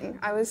terrifying.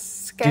 I was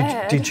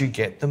scared. Did you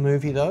get the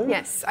movie though?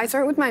 Yes, I saw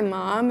it with my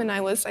mom, and I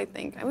was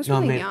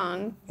really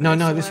young.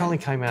 No, this only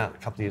came out a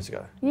couple of years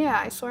ago. Yeah,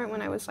 I saw it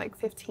when I was like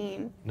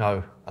 15.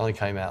 No, only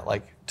came out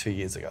like 2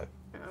 years ago.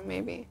 Oh,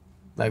 maybe.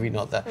 Maybe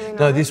not that. Maybe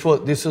No,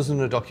 not. this isn't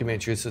a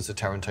documentary. This is a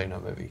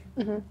Tarantino movie.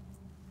 Mm-hmm.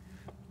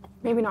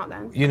 Maybe not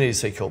then. You need to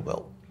see Kill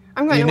Bill.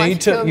 I'm going to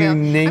watch Kill Bill.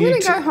 I'm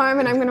going to go home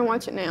and I'm going to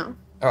watch it now.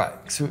 All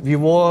right. So you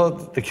wore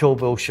the Kill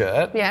Bill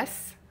shirt.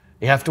 Yes.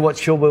 You have to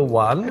watch Kill Bill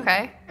 1.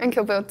 Okay. And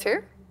Kill Bill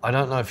 2? I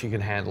don't know if you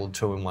can handle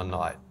 2 in one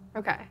night.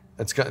 Okay.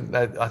 I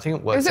think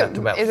it works out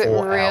to about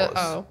 4 hours.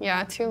 Oh,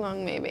 yeah, too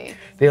long maybe.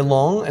 They're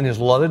long and there's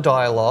a lot of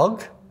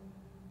dialogue,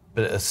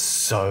 but it's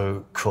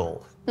so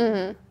cool.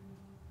 Mm-hmm.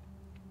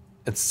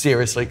 It's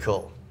seriously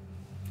cool.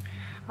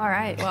 All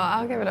right. Well,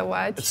 I'll give it a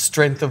watch. It's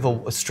strength of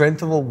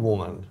a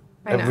woman.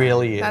 I know. It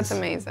really is. That's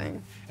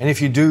amazing. And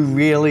if you do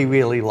really,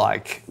 really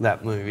like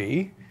that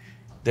movie,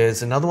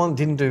 There's another one that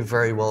didn't do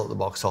very well at the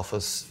box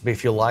office. But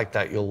if you like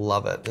that, you'll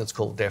love it. It's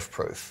called Death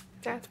Proof.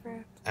 Death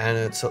Proof. And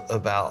it's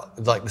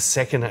about, like,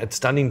 it's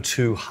done in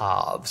 2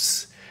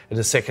 halves. In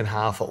the second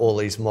half are all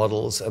these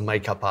models and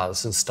makeup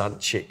artists and stunt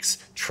chicks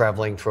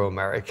travelling through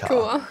America.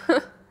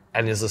 Cool.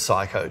 And there's a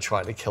psycho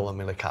trying to kill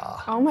them in a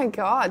car. Oh my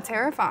God,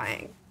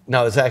 terrifying.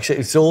 No,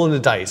 it's all in a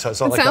day, so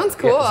it's not like... It sounds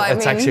cool.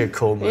 It's actually a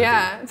cool movie.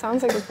 Yeah, it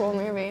sounds like a cool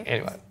movie.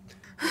 Anyway.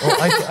 Well,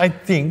 I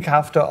think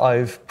after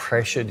I've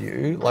pressured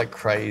you like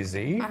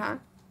crazy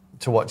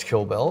to watch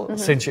Kill Bill,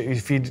 since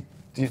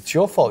it's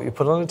your fault, you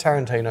put on a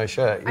Tarantino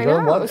shirt. I know,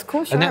 it was a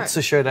cool shirt. And that's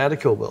the shirt out of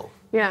Kill Bill.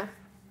 Yeah,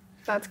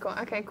 that's cool.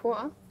 Okay,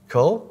 cool.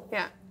 Cool?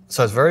 Yeah.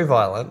 So it's very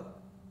violent.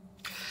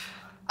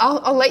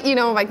 I'll let you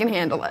know if I can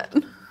handle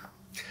it.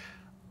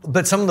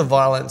 But some of the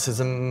violence is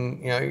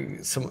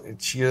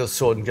she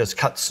sword and just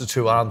cuts the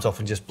 2 arms off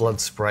and just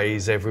blood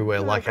sprays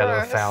everywhere like out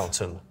of a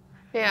fountain.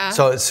 Yeah.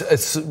 So it's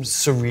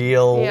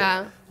surreal.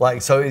 Yeah.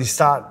 Like, so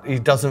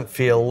it doesn't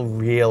feel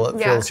real,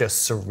 it feels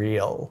just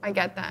surreal. I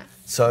get that.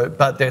 So,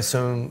 but there's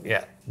some,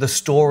 the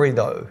story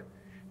though,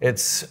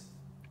 it's,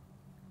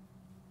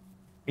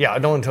 I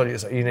don't want to tell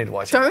you, you need to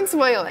watch it. Don't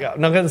spoil it. Yeah,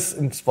 I'm not going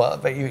to spoil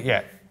it, but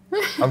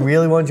I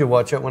really want you to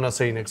watch it. When I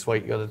see you next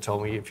week, you got to tell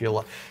me if you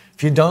like.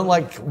 If you don't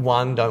like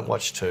 1, don't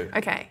watch 2.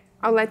 Okay,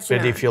 I'll let you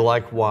know. But if you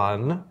like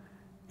 1,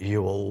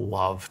 you will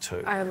love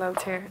 2. I love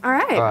 2. All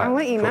right, I'll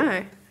let you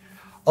know.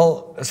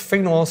 Oh, it's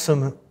been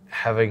awesome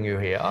having you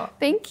here.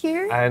 Thank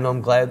you. And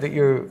I'm glad that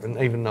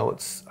and even though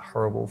it's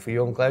horrible for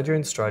you, I'm glad you're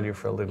in Australia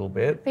for a little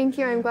bit. Thank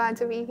you, I'm glad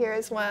to be here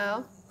as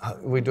well.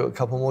 We do a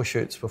couple more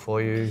shoots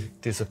before you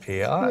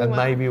disappear, and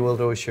maybe we'll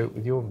do a shoot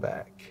with you and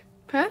Bec.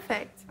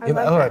 Perfect. I All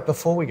love right,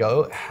 before we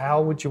go,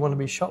 how would you want to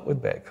be shot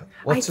with Bec?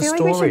 What's the story? I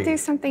feel like we should do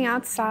something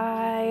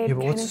outside. Yeah,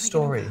 but what's the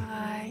story?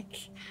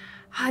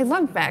 I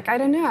love Bec. I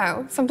don't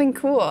know. Something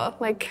cool,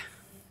 like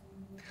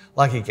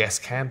a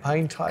guest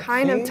campaign type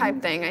thing?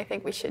 Type thing I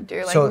think we should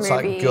do. Like so it's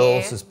movie. like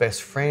girls as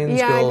best friends,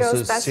 girls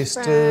as best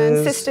sisters.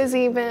 Friends, sisters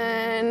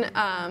even.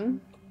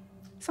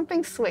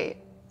 Something sweet.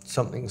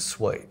 Something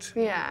sweet.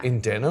 Yeah. In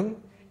denim?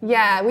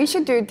 Yeah, we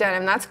should do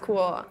denim. That's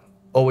cool.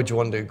 Or would you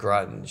want to do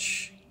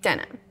grunge?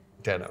 Denim.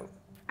 Denim.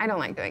 I don't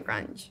like doing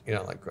grunge. You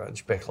don't like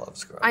grunge. Bec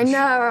loves grunge. I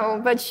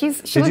know, but she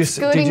looks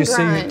good in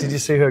grunge. Did you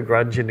see her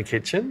grunge in the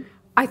kitchen?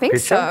 I think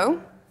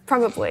so.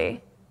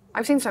 Probably.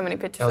 I've seen so many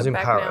pictures of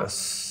Bec now. I was in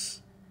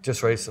Paris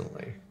just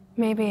recently.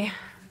 Maybe.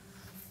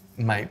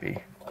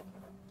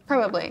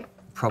 Probably.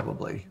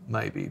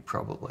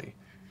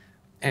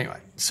 Anyway,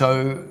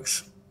 so...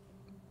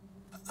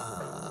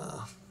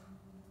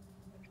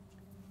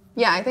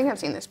 yeah, I think I've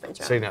seen this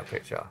picture. Seen that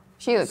picture.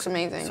 She looks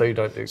amazing. So you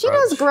don't do grunge? She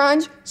does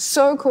grunge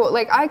so cool.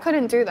 Like, I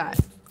couldn't do that.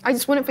 I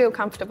just wouldn't feel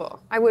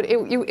comfortable. It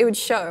would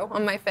show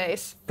on my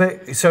face.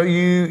 But, so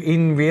you,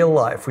 in real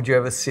life, would you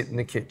ever sit in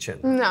the kitchen?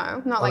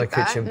 No, not like that.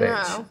 On a kitchen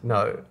bench?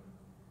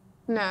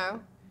 No.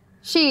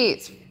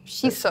 She's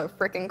so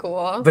freaking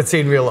cool. But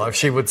in real life,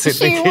 she would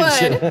sit in the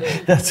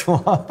kitchen. That's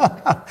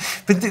why.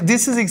 But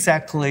this is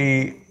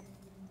exactly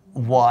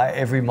why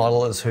every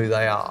model is who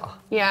they are.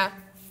 Yeah.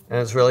 And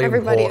it's really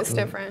Everybody important is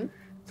different.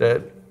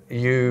 that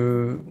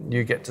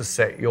you get to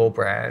set your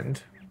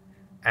brand,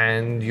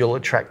 and you'll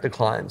attract the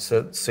clients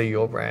that see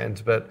your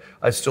brand. But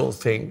I still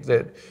think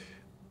that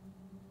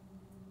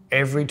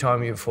every time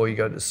before you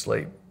go to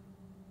sleep,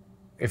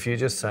 if you're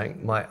just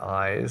saying, my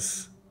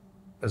eyes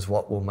is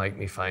what will make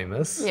me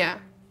famous. Yeah.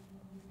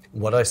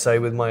 What I say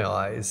with my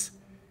eyes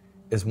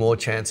is more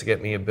chance to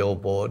get me a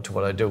billboard to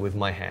what I do with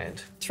my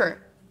hand. True.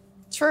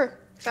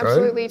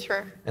 Absolutely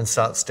true. And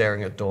start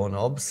staring at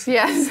doorknobs.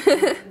 Yes.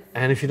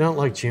 And if you don't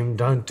like gym,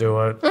 don't do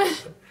it.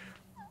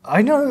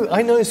 I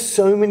know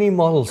so many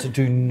models that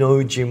do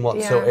no gym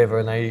whatsoever,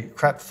 and they eat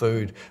crap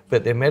food,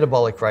 but their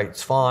metabolic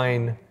rate's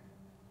fine.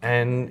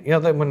 And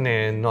when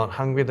they're not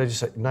hungry,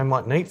 they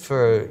might eat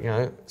for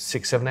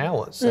 6-7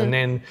 hours, and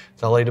then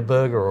they'll eat a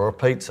burger or a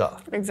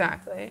pizza.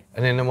 Exactly.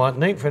 And then they might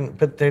eat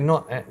but they're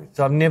not.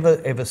 So I've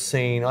never ever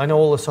seen. I know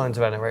all the signs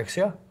of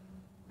anorexia.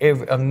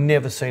 I've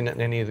never seen it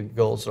in any of the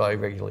girls that I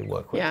regularly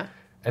work with. Yeah.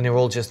 And they're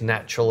all just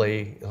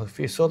naturally. If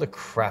you saw the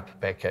crap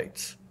Bec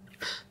eats.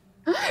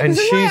 And this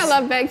is why I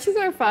love Bec. She's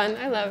so fun.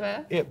 I love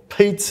her. Yeah,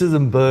 pizzas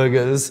and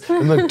burgers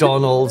and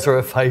McDonald's are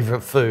her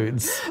favourite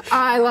foods.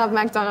 I love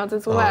McDonald's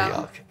as well.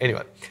 Oh, yuck.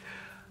 Anyway,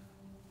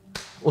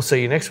 we'll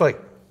see you next week.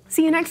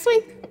 See you next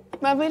week.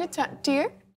 Lovely to chat to you.